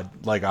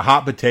pod like a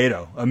hot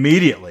potato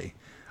immediately,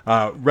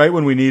 right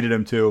when we needed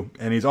him to.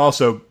 And he's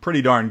also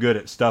pretty darn good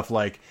at stuff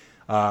like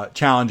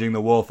challenging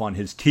the Wolf on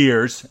his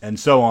tiers and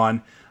so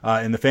on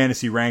in the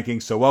fantasy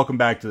rankings. So welcome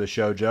back to the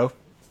show, Joe.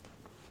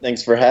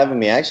 Thanks for having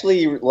me. I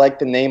actually like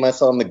the name I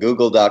saw on the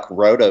Google Doc,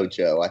 Roto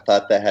Joe. I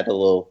thought that had a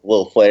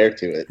little flair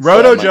to it.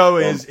 Roto Joe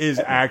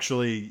is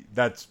actually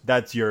that's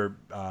your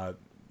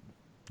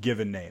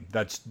given name.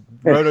 That's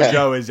Roto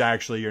Joe is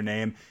actually your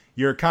name.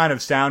 You're kind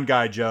of Sound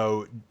Guy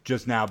Joe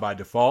just now by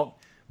default,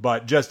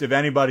 but just if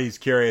anybody's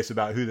curious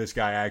about who this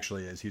guy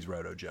actually is, he's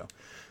Roto Joe.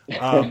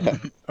 All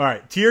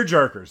right, Tier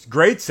Jerkers.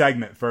 Great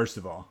segment, first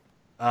of all.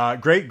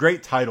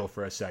 Great title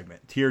for a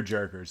segment, Tier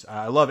Jerkers.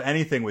 I love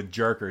anything with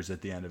jerkers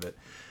at the end of it.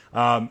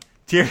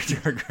 Tier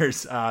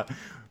Jerkers.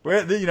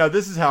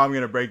 This is how I'm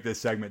going to break this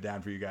segment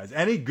down for you guys.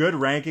 Any good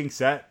ranking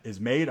set is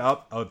made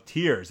up of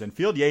tiers. And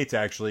Field Yates,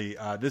 actually,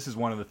 this is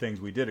one of the things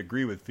we did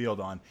agree with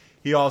Field on.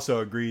 He also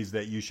agrees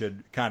that you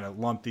should kind of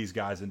lump these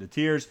guys into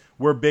tiers.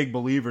 We're big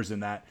believers in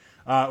that.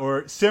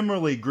 Or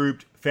similarly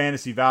grouped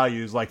fantasy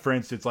values, like, for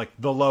instance, like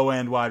the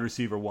low-end wide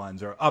receiver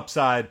ones or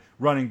upside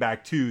running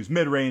back twos,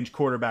 mid-range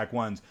quarterback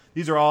ones.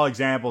 These are all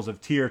examples of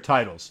tier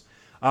titles.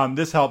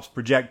 This helps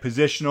project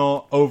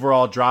positional,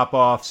 overall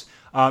drop-offs,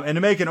 and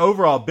to make an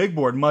overall big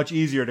board much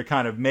easier to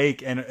kind of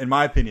make and, in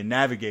my opinion,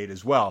 navigate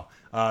as well.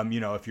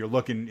 If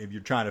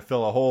you're trying to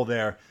fill a hole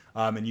there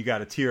and you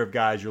got a tier of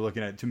guys you're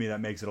looking at, to me,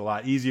 that makes it a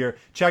lot easier.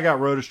 Check out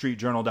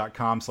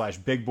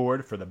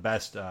rotostreetjournal.com/bigboard for the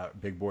best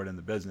big board in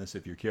the business,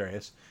 if you're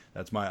curious.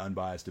 That's my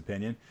unbiased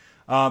opinion.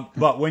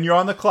 But when you're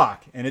on the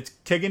clock and it's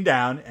ticking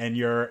down and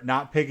you're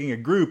not picking a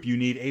group, you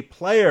need a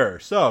player.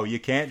 So you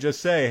can't just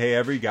say, hey,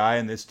 every guy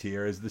in this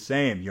tier is the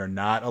same. You're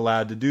not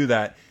allowed to do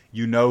that.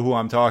 You know who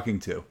I'm talking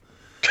to.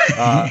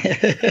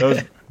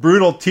 Those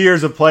brutal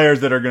tiers of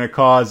players that are going to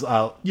cause,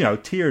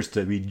 tears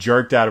to be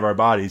jerked out of our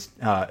bodies,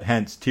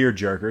 hence tier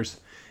jerkers.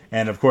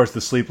 And, of course,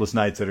 the sleepless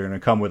nights that are going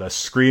to come with us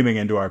screaming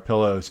into our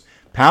pillows,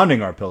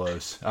 pounding our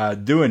pillows,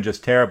 doing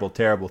just terrible,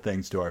 terrible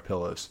things to our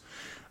pillows.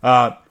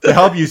 To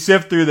help you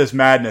sift through this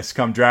madness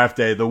come draft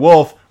day, the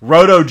Wolf,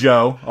 Roto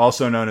Joe,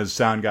 also known as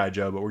Sound Guy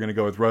Joe, but we're going to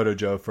go with Roto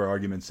Joe for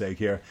argument's sake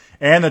here,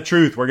 and the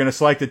Truth. We're going to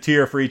select a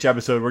tier for each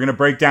episode. We're going to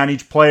break down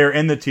each player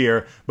in the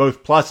tier,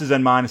 both pluses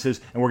and minuses,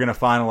 and we're going to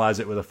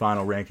finalize it with a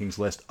final rankings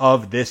list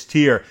of this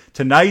tier.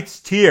 Tonight's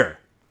tier,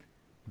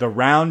 the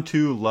round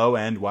 2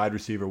 low-end wide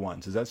receiver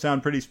ones. Does that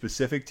sound pretty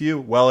specific to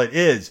you? Well, it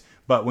is,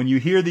 but when you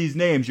hear these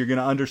names, you're going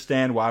to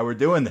understand why we're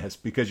doing this,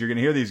 because you're going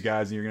to hear these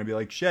guys and you're going to be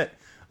like, shit,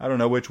 I don't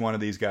know which one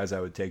of these guys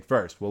I would take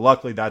first. Well,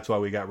 luckily, that's why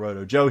we got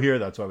Roto Joe here.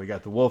 That's why we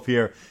got the Wolf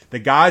here. The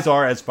guys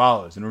are as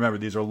follows. And remember,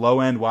 these are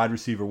low-end wide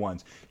receiver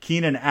ones.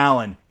 Keenan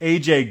Allen,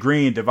 A.J.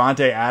 Green,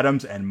 Devontae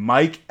Adams, and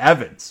Mike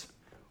Evans.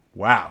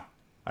 Wow.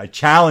 I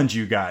challenge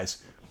you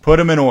guys. Put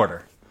them in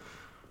order.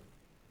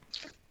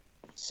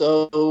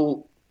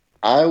 So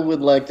I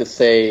would like to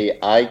say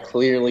I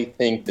clearly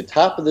think the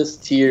top of this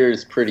tier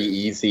is pretty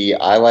easy.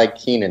 I like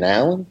Keenan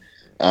Allen.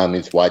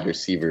 He's wide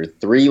receiver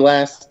 3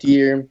 last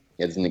year.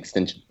 He has an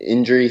extensive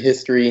injury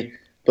history.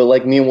 But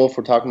like me and Wolf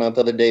were talking about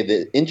the other day,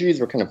 the injuries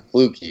were kind of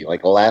fluky.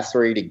 Like a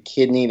lacerated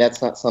kidney,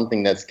 that's not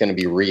something that's going to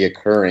be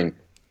reoccurring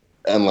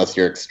unless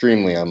you're an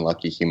extremely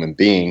unlucky human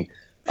being.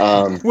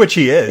 Which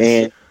he is.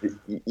 And,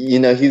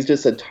 he's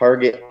just a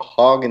target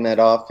hog in that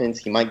offense.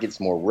 He might get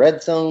some more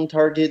red zone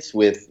targets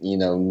with,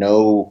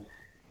 no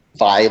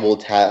viable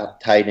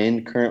tight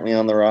end currently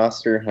on the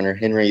roster. Hunter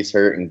Henry's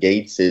hurt and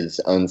Gates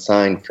is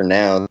unsigned for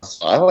now.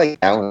 So I like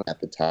Allen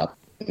at the top.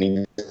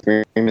 The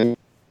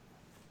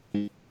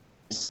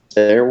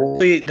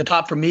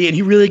top for me, and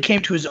he really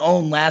came to his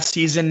own last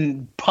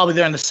season, probably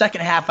there in the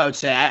second half, I would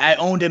say. I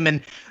owned him,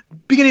 and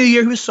beginning of the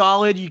year, he was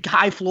solid,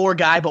 high floor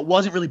guy, but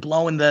wasn't really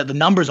blowing the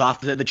numbers off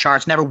the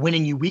charts, never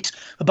winning you weeks.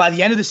 But by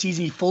the end of the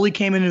season, he fully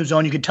came into his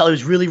own. You could tell he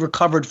was really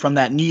recovered from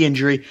that knee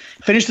injury.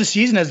 Finished the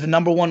season as the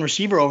number 1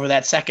 receiver over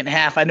that second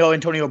half. I know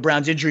Antonio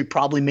Brown's injury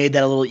probably made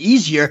that a little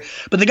easier,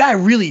 but the guy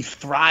really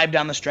thrived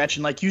down the stretch.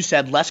 And like you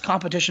said, less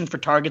competition for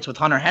targets with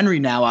Hunter Henry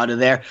now out of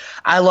there.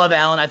 I love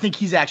Allen. I think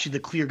he's actually the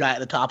clear guy at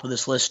the top of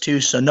this list too,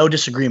 so no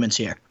disagreements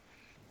here.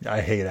 I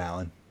hate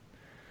Allen.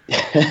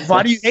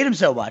 Why do you hate him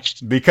so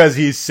much? Because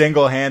he's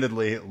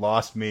single-handedly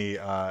lost me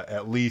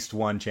at least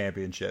one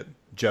championship.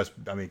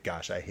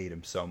 I hate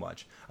him so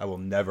much. I will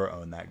never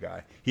own that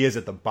guy. He is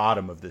at the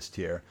bottom of this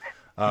tier.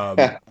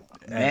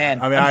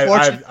 Man,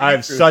 I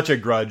have such a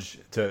grudge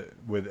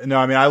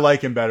I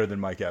like him better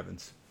than Mike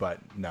Evans, but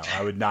no,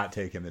 I would not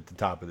take him at the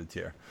top of the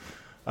tier.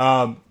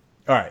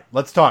 All right,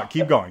 let's talk.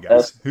 Keep going,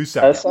 guys. Who's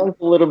second? That sounds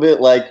a little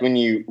bit like when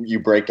you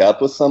break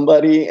up with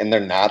somebody and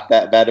they're not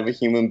that bad of a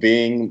human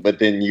being, but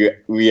then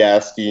we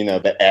ask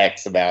the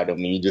X about them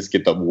and you just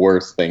get the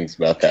worst things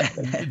about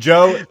that.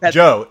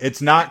 Joe,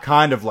 it's not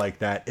kind of like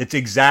that. It's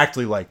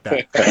exactly like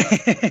that.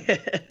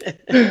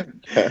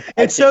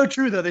 It's so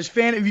true, though.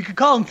 You could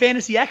call them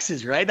fantasy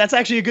X's, right? That's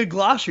actually a good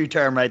glossary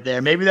term right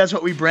there. Maybe that's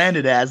what we brand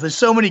it as. There's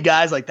so many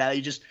guys like that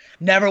you just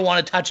never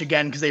want to touch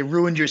again because they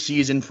ruined your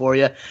season for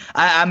you.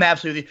 I'm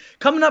absolutely –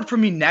 coming up for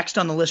me next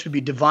on the list would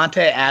be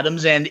Davante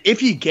Adams, and if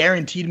he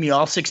guaranteed me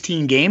all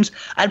 16 games,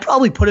 I'd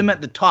probably put him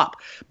at the top.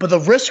 But the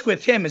risk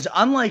with him is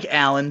unlike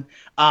Allen –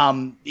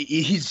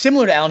 he's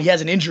similar to Allen. He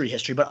has an injury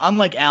history, but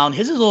unlike Allen,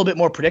 his is a little bit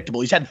more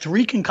predictable. He's had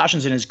 3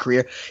 concussions in his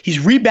career. He's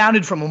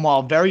rebounded from them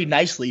all very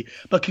nicely,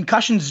 but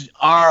concussions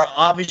are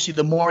obviously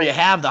the more you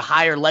have, the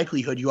higher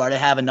likelihood you are to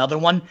have another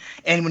one.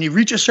 And when you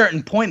reach a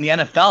certain point in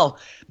the NFL,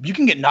 you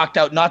can get knocked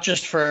out not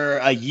just for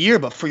a year,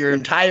 but for your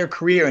entire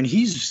career. And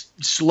he's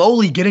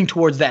slowly getting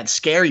towards that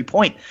scary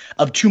point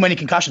of too many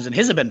concussions. And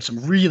his have been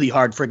some really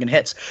hard friggin'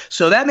 hits.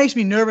 So that makes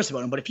me nervous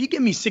about him. But if you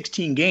give me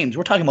 16 games,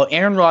 we're talking about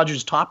Aaron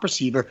Rodgers, top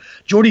receiver.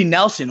 Jordy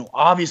Nelson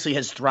obviously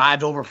has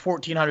thrived over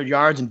 1,400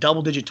 yards and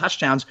double-digit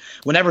touchdowns.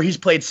 Whenever he's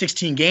played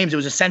 16 games, it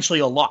was essentially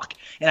a lock.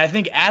 And I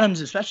think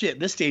Adams, especially at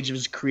this stage of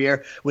his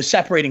career, was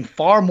separating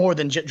far more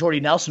than Jordy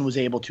Nelson was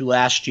able to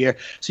last year.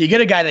 So you get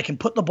a guy that can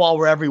put the ball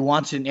wherever he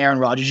wants in Aaron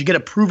Rodgers. You get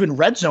a proven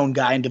red zone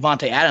guy in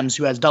Davante Adams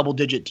who has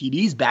double-digit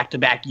TDs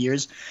back-to-back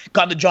years.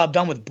 Got the job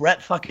done with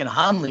Brett fucking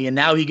Hundley, and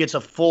now he gets a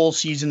full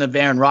season of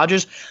Aaron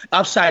Rodgers.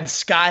 Upside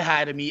sky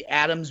high to me.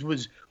 Adams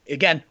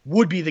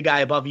would be the guy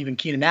above even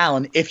Keenan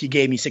Allen if you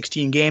gave me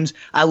 16 games.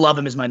 I love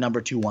him as my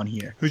number 2-1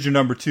 here. Who's your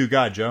number 2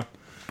 guy, Joe?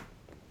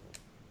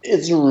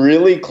 It's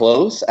really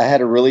close. I had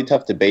a really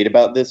tough debate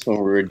about this when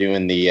we were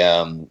doing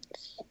the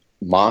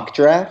mock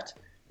draft,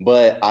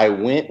 but I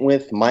went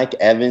with Mike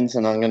Evans,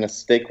 and I'm going to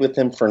stick with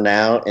him for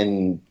now.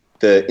 And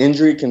the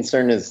injury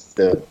concern is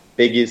the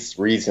biggest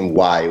reason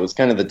why. It was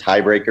kind of the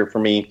tiebreaker for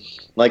me.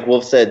 Like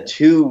Wolf said,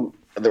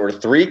 there were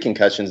 3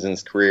 concussions in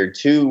his career,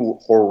 2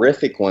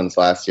 horrific ones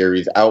last year.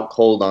 He's out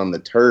cold on the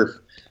turf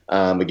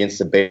against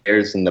the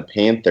Bears and the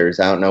Panthers.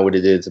 I don't know what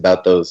it is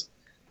about those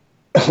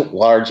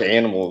large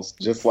animals,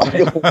 just like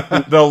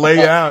they'll lay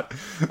you out.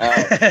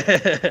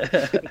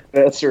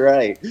 That's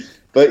right.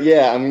 But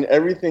yeah, I mean,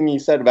 everything you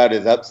said about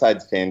his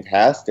upside's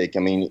fantastic. I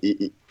mean,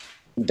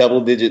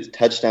 double-digit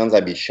touchdowns.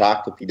 I'd be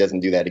shocked if he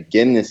doesn't do that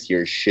again this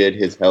year, should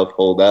his health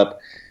hold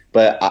up.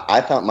 But I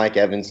thought Mike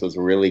Evans was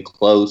really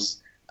close.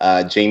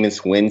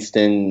 Jameis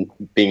Winston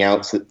being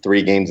out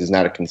 3 games is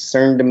not a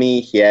concern to me.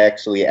 He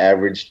actually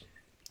averaged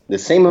the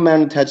same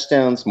amount of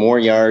touchdowns, more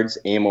yards,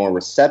 and more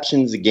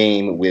receptions a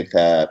game with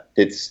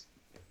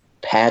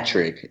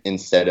Fitzpatrick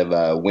instead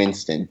of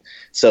Winston.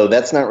 So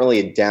that's not really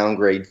a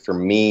downgrade for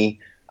me.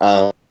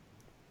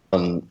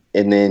 And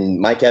then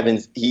Mike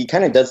Evans, he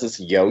kind of does this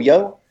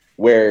yo-yo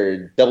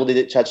where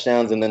double-digit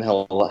touchdowns and then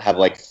he'll have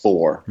like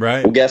 4.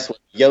 Right. Well, guess what?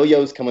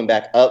 Yo-yo's coming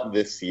back up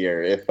this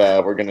year if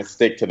we're going to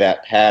stick to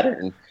that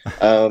pattern.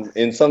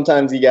 And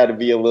sometimes you got to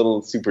be a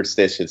little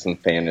superstitious in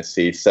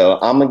fantasy. So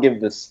I'm going to give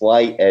the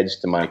slight edge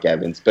to Mike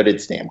Evans, but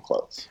it's damn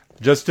close.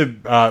 Just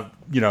to,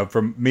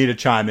 for me to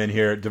chime in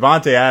here,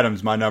 Davante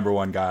Adams, my number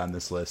 1 guy on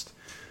this list.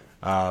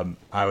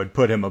 I would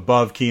put him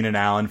above Keenan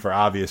Allen for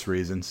obvious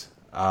reasons.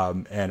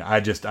 And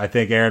I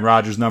think Aaron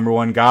Rodgers, number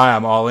 1 guy.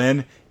 I'm all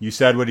in. You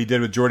said what he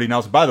did with Jordy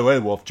Nelson. By the way,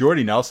 Wolf,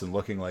 Jordy Nelson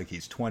looking like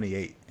he's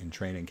 28 in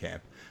training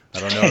camp. I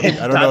don't know if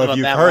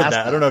you've heard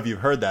that. I don't know if you've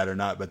heard that or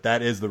not, but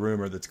that is the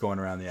rumor that's going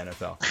around the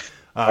NFL.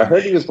 I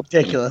heard he was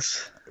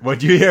ridiculous.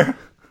 What'd you hear?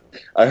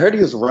 I heard he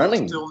was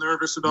running. Still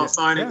nervous about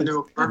finding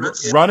new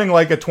apartments. Running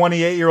like a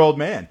 28-year-old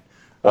man.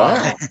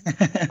 Wow.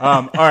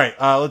 All right,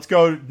 let's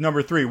go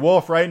number 3.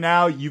 Wolf, right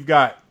now you've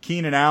got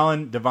Keenan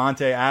Allen,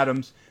 Davante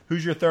Adams.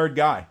 Who's your 3rd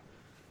guy?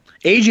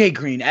 AJ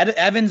Green.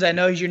 Evans, I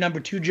know he's your number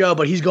 2, Joe,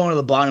 but he's going to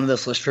the bottom of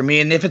this list for me.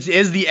 And if it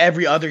is the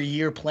every other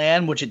year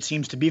plan, which it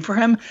seems to be for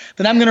him,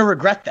 then I'm going to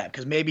regret that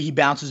because maybe he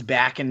bounces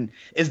back and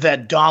is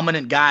that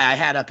dominant guy I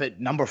had up at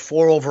number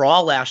 4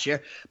 overall last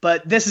year.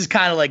 But this is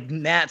kind of like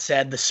Matt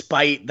said, the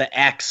spite, the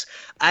X.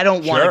 I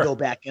don't want to go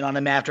back in on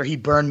him after he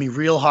burned me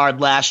real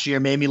hard last year,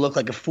 made me look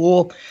like a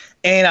fool.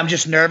 And I'm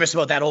just nervous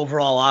about that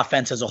overall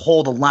offense as a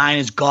whole. The line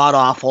is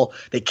god-awful.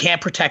 They can't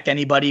protect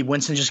anybody.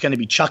 Winston's just going to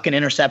be chucking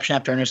interception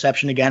after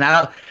interception again.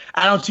 I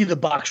don't see the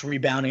Bucs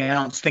rebounding. I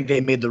don't think they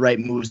made the right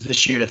moves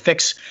this year to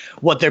fix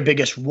what their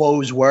biggest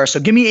woes were. So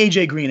give me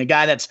A.J. Green, a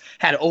guy that's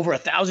had over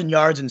 1,000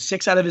 yards in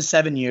 6 out of his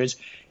 7 years.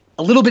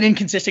 A little bit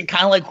inconsistent,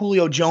 kind of like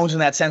Julio Jones in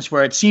that sense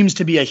where it seems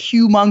to be a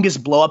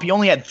humongous blow-up. He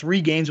only had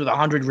 3 games with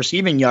 100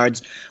 receiving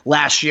yards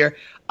last year.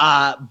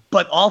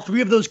 But all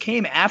 3 of those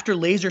came after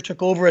Laser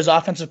took over as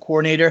offensive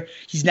coordinator.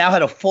 He's now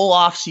had a full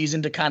off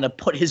season to kind of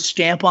put his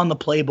stamp on the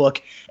playbook.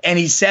 And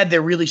he said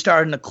they're really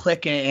starting to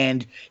click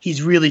and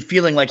he's really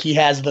feeling like he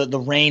has the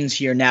reins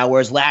here now,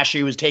 whereas last year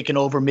he was taking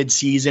over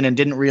midseason and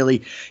didn't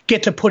really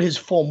get to put his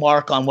full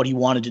mark on what he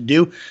wanted to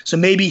do. So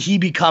maybe he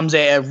becomes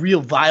a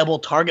real viable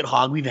target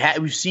hog.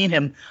 We've seen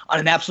him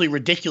on an absolutely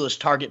ridiculous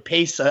target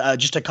pace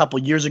just a couple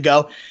years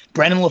ago.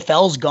 Brandon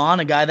LaFell's gone,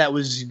 a guy that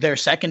was their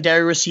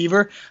secondary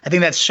receiver. I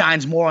think that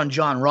shines more on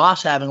John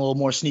Ross having a little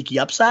more sneaky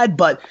upside,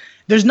 but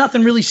there's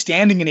nothing really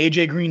standing in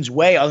AJ Green's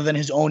way other than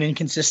his own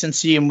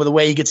inconsistency and with the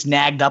way he gets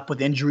nagged up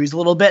with injuries a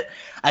little bit.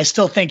 I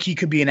still think he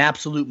could be an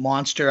absolute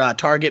monster,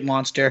 target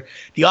monster.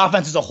 The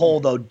offense as a whole,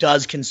 though,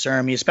 does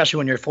concern me, especially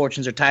when your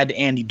fortunes are tied to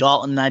Andy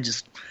Dalton.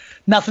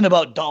 Nothing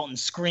about Dalton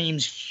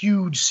screams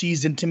huge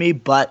season to me,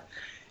 but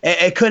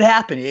it could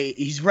happen.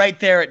 He's right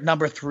there at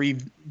number 3,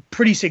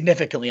 pretty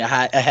significantly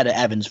ahead of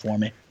Evans for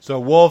me. So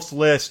Wolf's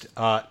list,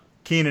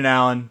 Keenan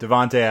Allen,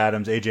 Devontae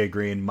Adams, AJ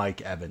Green,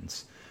 Mike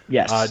Evans.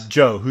 Yes.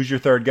 Joe, who's your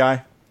third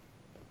guy?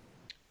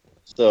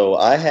 So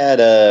I had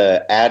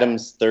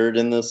Adams third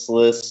in this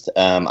list.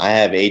 I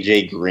have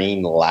AJ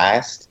Green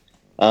last.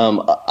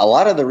 A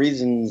lot of the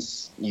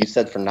reasons you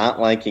said for not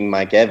liking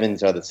Mike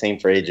Evans are the same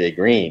for AJ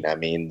Green. I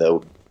mean,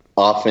 the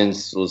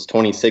offense was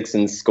 26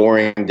 in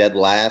scoring, dead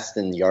last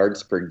in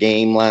yards per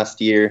game last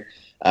year.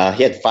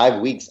 He had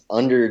 5 weeks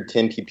under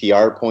 10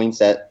 PPR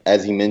points,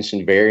 as he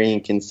mentioned, very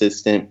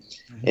inconsistent.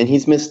 And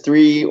he's missed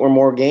 3 or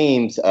more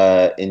games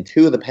in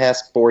 2 of the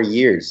past 4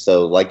 years.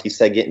 So, like you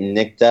said, getting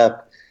nicked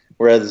up.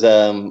 Whereas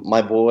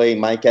my boy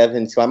Mike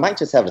Evans, who I might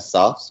just have a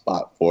soft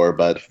spot for,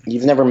 but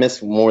he's never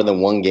missed more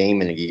than 1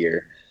 game in a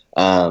year.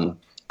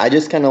 I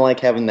just kind of like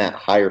having that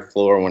higher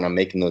floor when I'm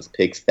making those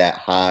picks that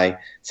high.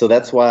 So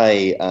that's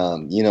why,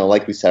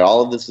 like we said,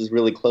 all of this is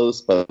really close,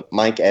 but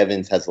Mike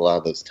Evans has a lot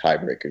of those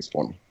tiebreakers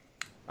for me.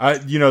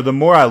 The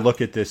more I look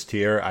at this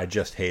tier, I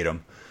just hate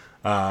him.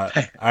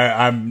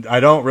 I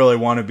don't really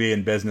want to be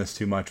in business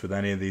too much with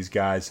any of these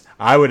guys.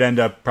 I would end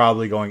up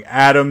probably going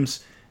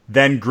Adams,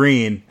 then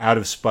Green out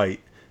of spite,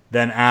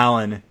 then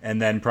Allen,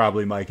 and then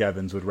probably Mike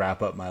Evans would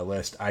wrap up my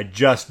list. I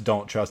just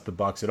don't trust the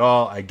Bucs at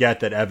all. I get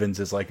that Evans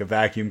is like a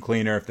vacuum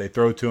cleaner if they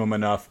throw to him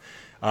enough.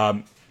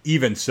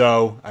 Even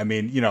so, I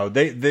mean,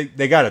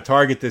 they got to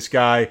target this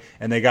guy,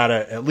 and they got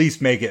to at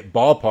least make it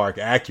ballpark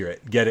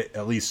accurate, get it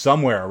at least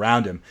somewhere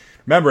around him.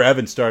 Remember,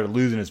 Evans started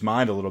losing his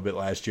mind a little bit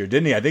last year,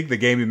 didn't he? I think the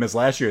game he missed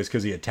last year is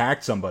because he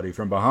attacked somebody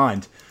from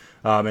behind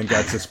and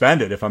got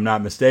suspended, if I'm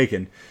not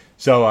mistaken.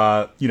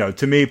 So,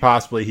 to me,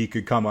 possibly he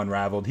could come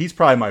unraveled. He's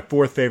probably my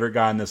 4th favorite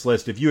guy on this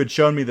list. If you had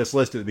shown me this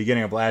list at the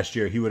beginning of last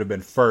year, he would have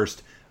been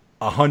first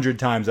 100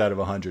 times out of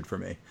 100 for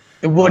me.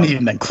 It wouldn't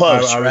even been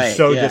close, I was right?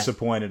 so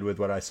disappointed with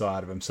what I saw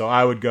out of him. So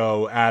I would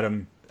go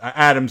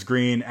Adams,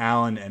 Green,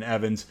 Allen, and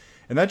Evans.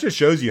 And that just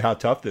shows you how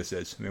tough this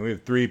is. I mean, we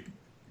have 3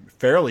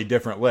 fairly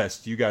different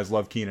lists. You guys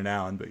love Keenan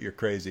Allen, but you're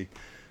crazy.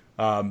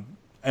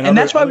 And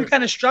that's why we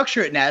kind of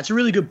structure it now. It's a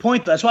really good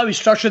point, though. That's why we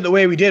structured it the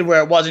way we did,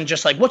 where it wasn't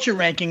just like, what's your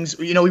rankings?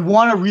 We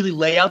want to really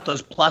lay out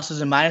those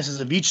pluses and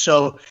minuses of each.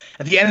 So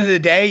at the end of the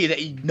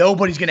day,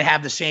 nobody's going to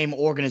have the same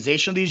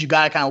organization of these. You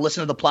got to kind of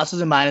listen to the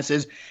pluses and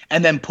minuses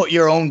and then put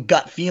your own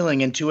gut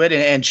feeling into it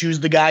and choose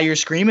the guy you're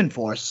screaming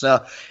for.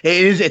 So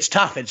it's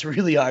tough. It's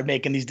really hard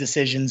making these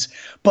decisions.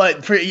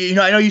 But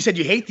I know you said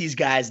you hate these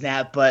guys,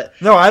 Nat, but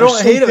no, I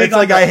don't hate them. It's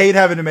like I hate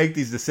having to make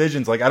these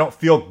decisions. Like I don't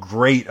feel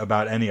great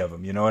about any of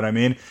them. You know what I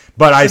mean?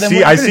 But I see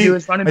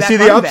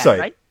the upside.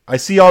 Right? I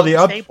see all the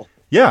up.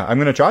 Yeah, I'm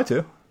going to try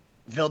to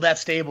build that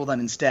stable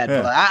then instead.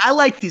 Yeah. But I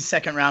like these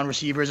 2nd-round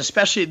receivers,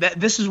 especially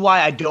this is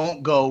why I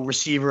don't go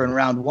receiver in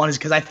round 1, is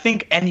because I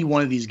think any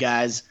one of these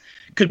guys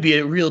could be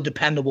a real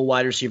dependable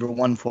wide receiver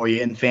 1 for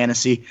you in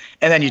fantasy,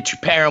 and then you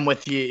pair him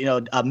with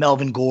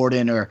Melvin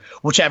Gordon or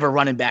whichever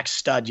running back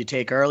stud you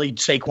take early,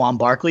 Saquon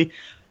Barkley.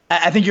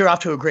 I think you're off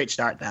to a great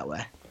start that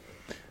way.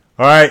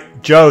 All right,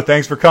 Joe,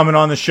 thanks for coming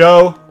on the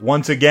show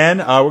once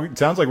again. It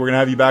sounds like we're going to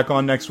have you back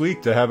on next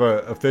week to have an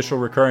official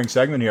recurring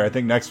segment here. I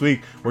think next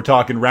week we're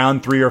talking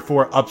round 3 or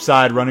 4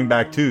 upside running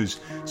back 2s.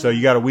 So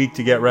you got a week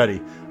to get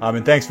ready.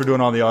 And thanks for doing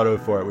all the auto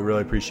for it. We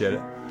really appreciate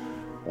it.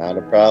 Not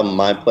a problem.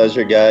 My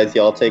pleasure, guys.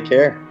 Y'all take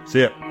care.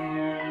 See ya.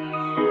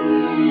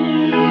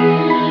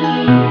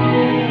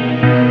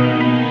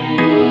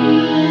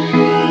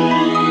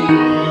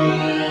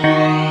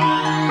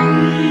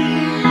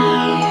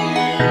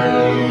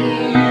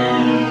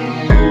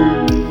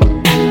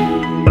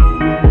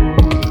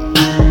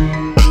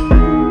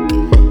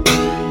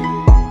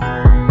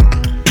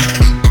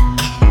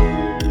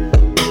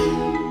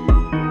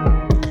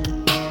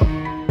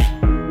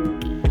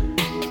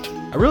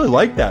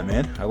 Like that,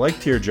 man. I like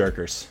tear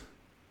jerkers.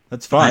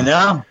 That's fun. I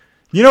know.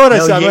 You know what I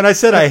said when I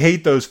said I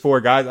hate those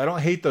 4 guys? I don't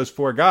hate those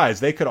 4 guys.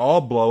 They could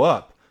all blow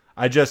up.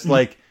 I just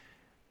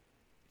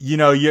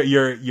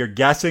you're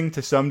guessing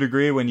to some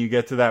degree when you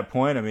get to that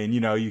point. I mean,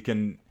 you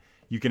can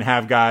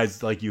have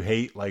guys like you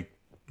hate, like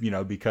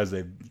because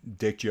they've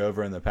dicked you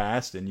over in the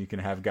past, and you can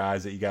have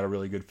guys that you got a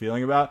really good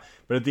feeling about.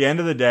 But at the end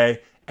of the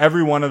day,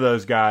 every one of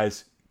those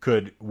guys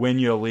could win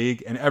you a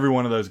league, and every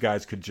one of those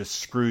guys could just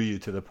screw you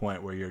to the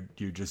point where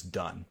you're just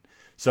done.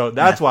 So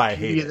that's why I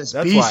hate it. That's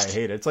why I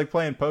hate it. It's like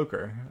playing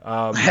poker.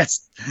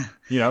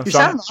 You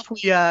sound awfully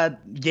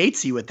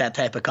Yatesy with that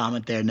type of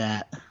comment there,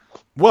 Nat.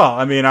 Well,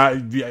 I mean,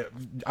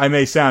 I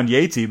may sound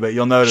Yatesy, but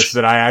you'll notice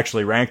that I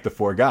actually ranked the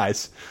 4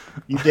 guys.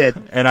 You did,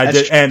 and I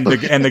did, and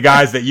the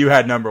guys that you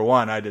had number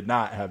 1, I did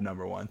not have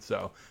number 1.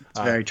 So it's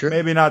very true.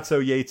 Maybe not so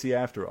Yatesy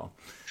after all.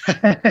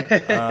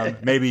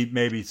 Maybe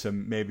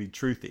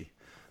truthy.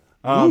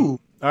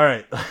 All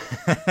right.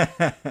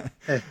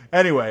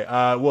 Anyway,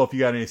 Wolf, you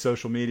got any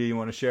social media you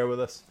want to share with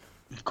us?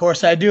 Of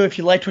course I do. If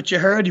you liked what you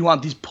heard, you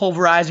want these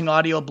pulverizing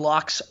audio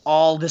blocks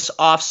all this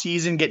off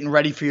season, getting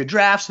ready for your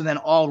drafts, and then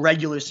all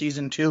regular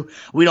season too.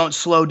 We don't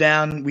slow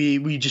down.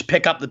 We just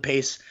pick up the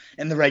pace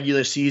in the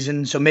regular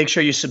season. So make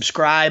sure you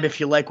subscribe if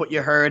you like what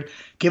you heard.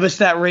 Give us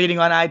that rating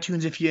on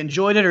iTunes if you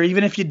enjoyed it, or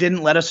even if you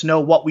didn't, let us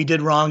know what we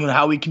did wrong and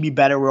how we can be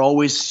better. We're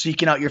always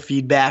seeking out your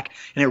feedback,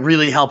 and it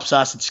really helps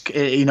us.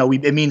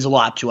 It means a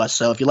lot to us.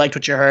 So if you liked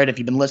what you heard, if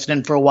you've been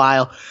listening for a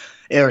while,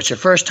 or it's your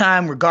first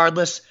time,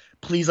 regardless,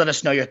 please let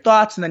us know your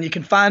thoughts, and then you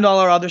can find all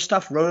our other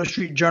stuff.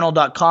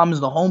 RotoStreetJournal.com is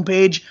the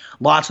homepage.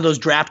 Lots of those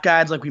draft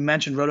guides, like we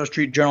mentioned.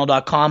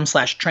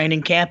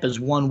 RotoStreetJournal.com/training camp is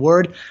one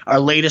word. Our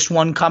latest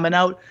one coming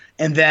out.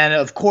 And then,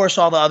 of course,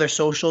 all the other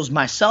socials.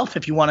 Myself,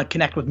 if you want to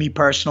connect with me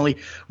personally,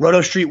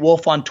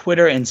 RotoStreetWolf on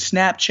Twitter and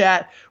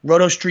Snapchat,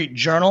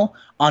 RotoStreetJournal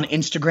on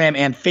Instagram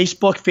and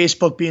Facebook.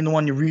 Facebook being the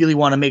one you really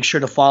want to make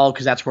sure to follow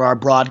because that's where our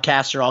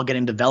broadcasts are all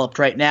getting developed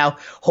right now.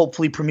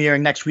 Hopefully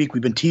premiering next week.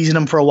 We've been teasing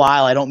them for a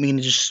while. I don't mean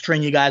to just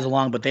string you guys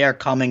along, but they are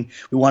coming.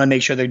 We want to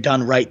make sure they're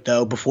done right,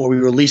 though, before we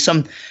release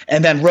them.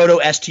 And then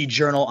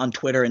RotoSTJournal on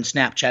Twitter and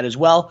Snapchat as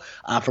well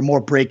for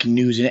more breaking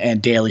news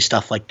and daily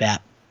stuff like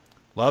that.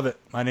 Love it.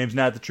 My name's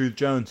Nat the Truth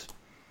Jones.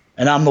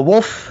 And I'm the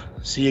Wolf.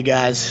 See you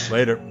guys.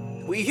 Later.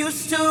 We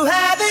used to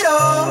have it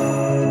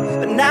all,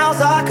 but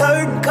now's our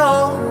curtain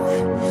call.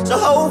 So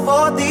hold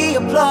for the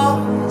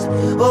applause.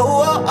 Oh,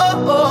 oh,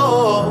 oh,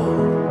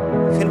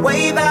 oh. And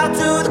wave out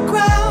to the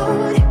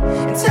crowd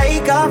and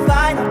take our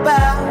final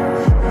bow.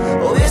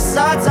 Oh, it's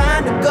our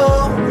time to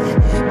go,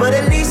 but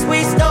at least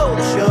we stole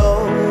the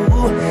show.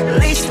 At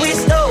least we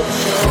stole the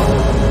show.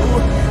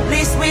 At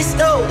least we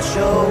stole the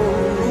show.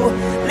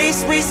 At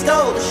least we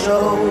stole the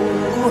show.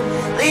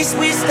 At least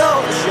we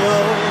stole the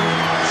show.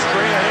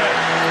 Straight ahead.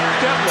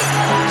 Devlin.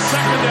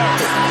 Second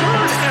effort.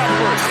 Third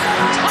effort.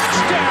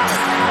 Touchdown.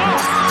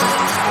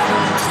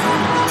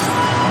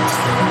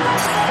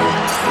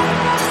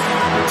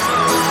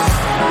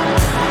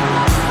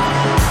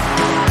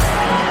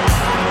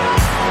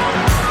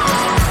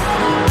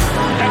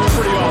 That's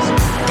pretty awesome.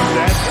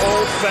 That's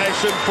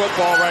old-fashioned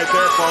football right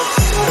there,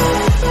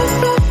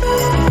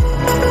 folks.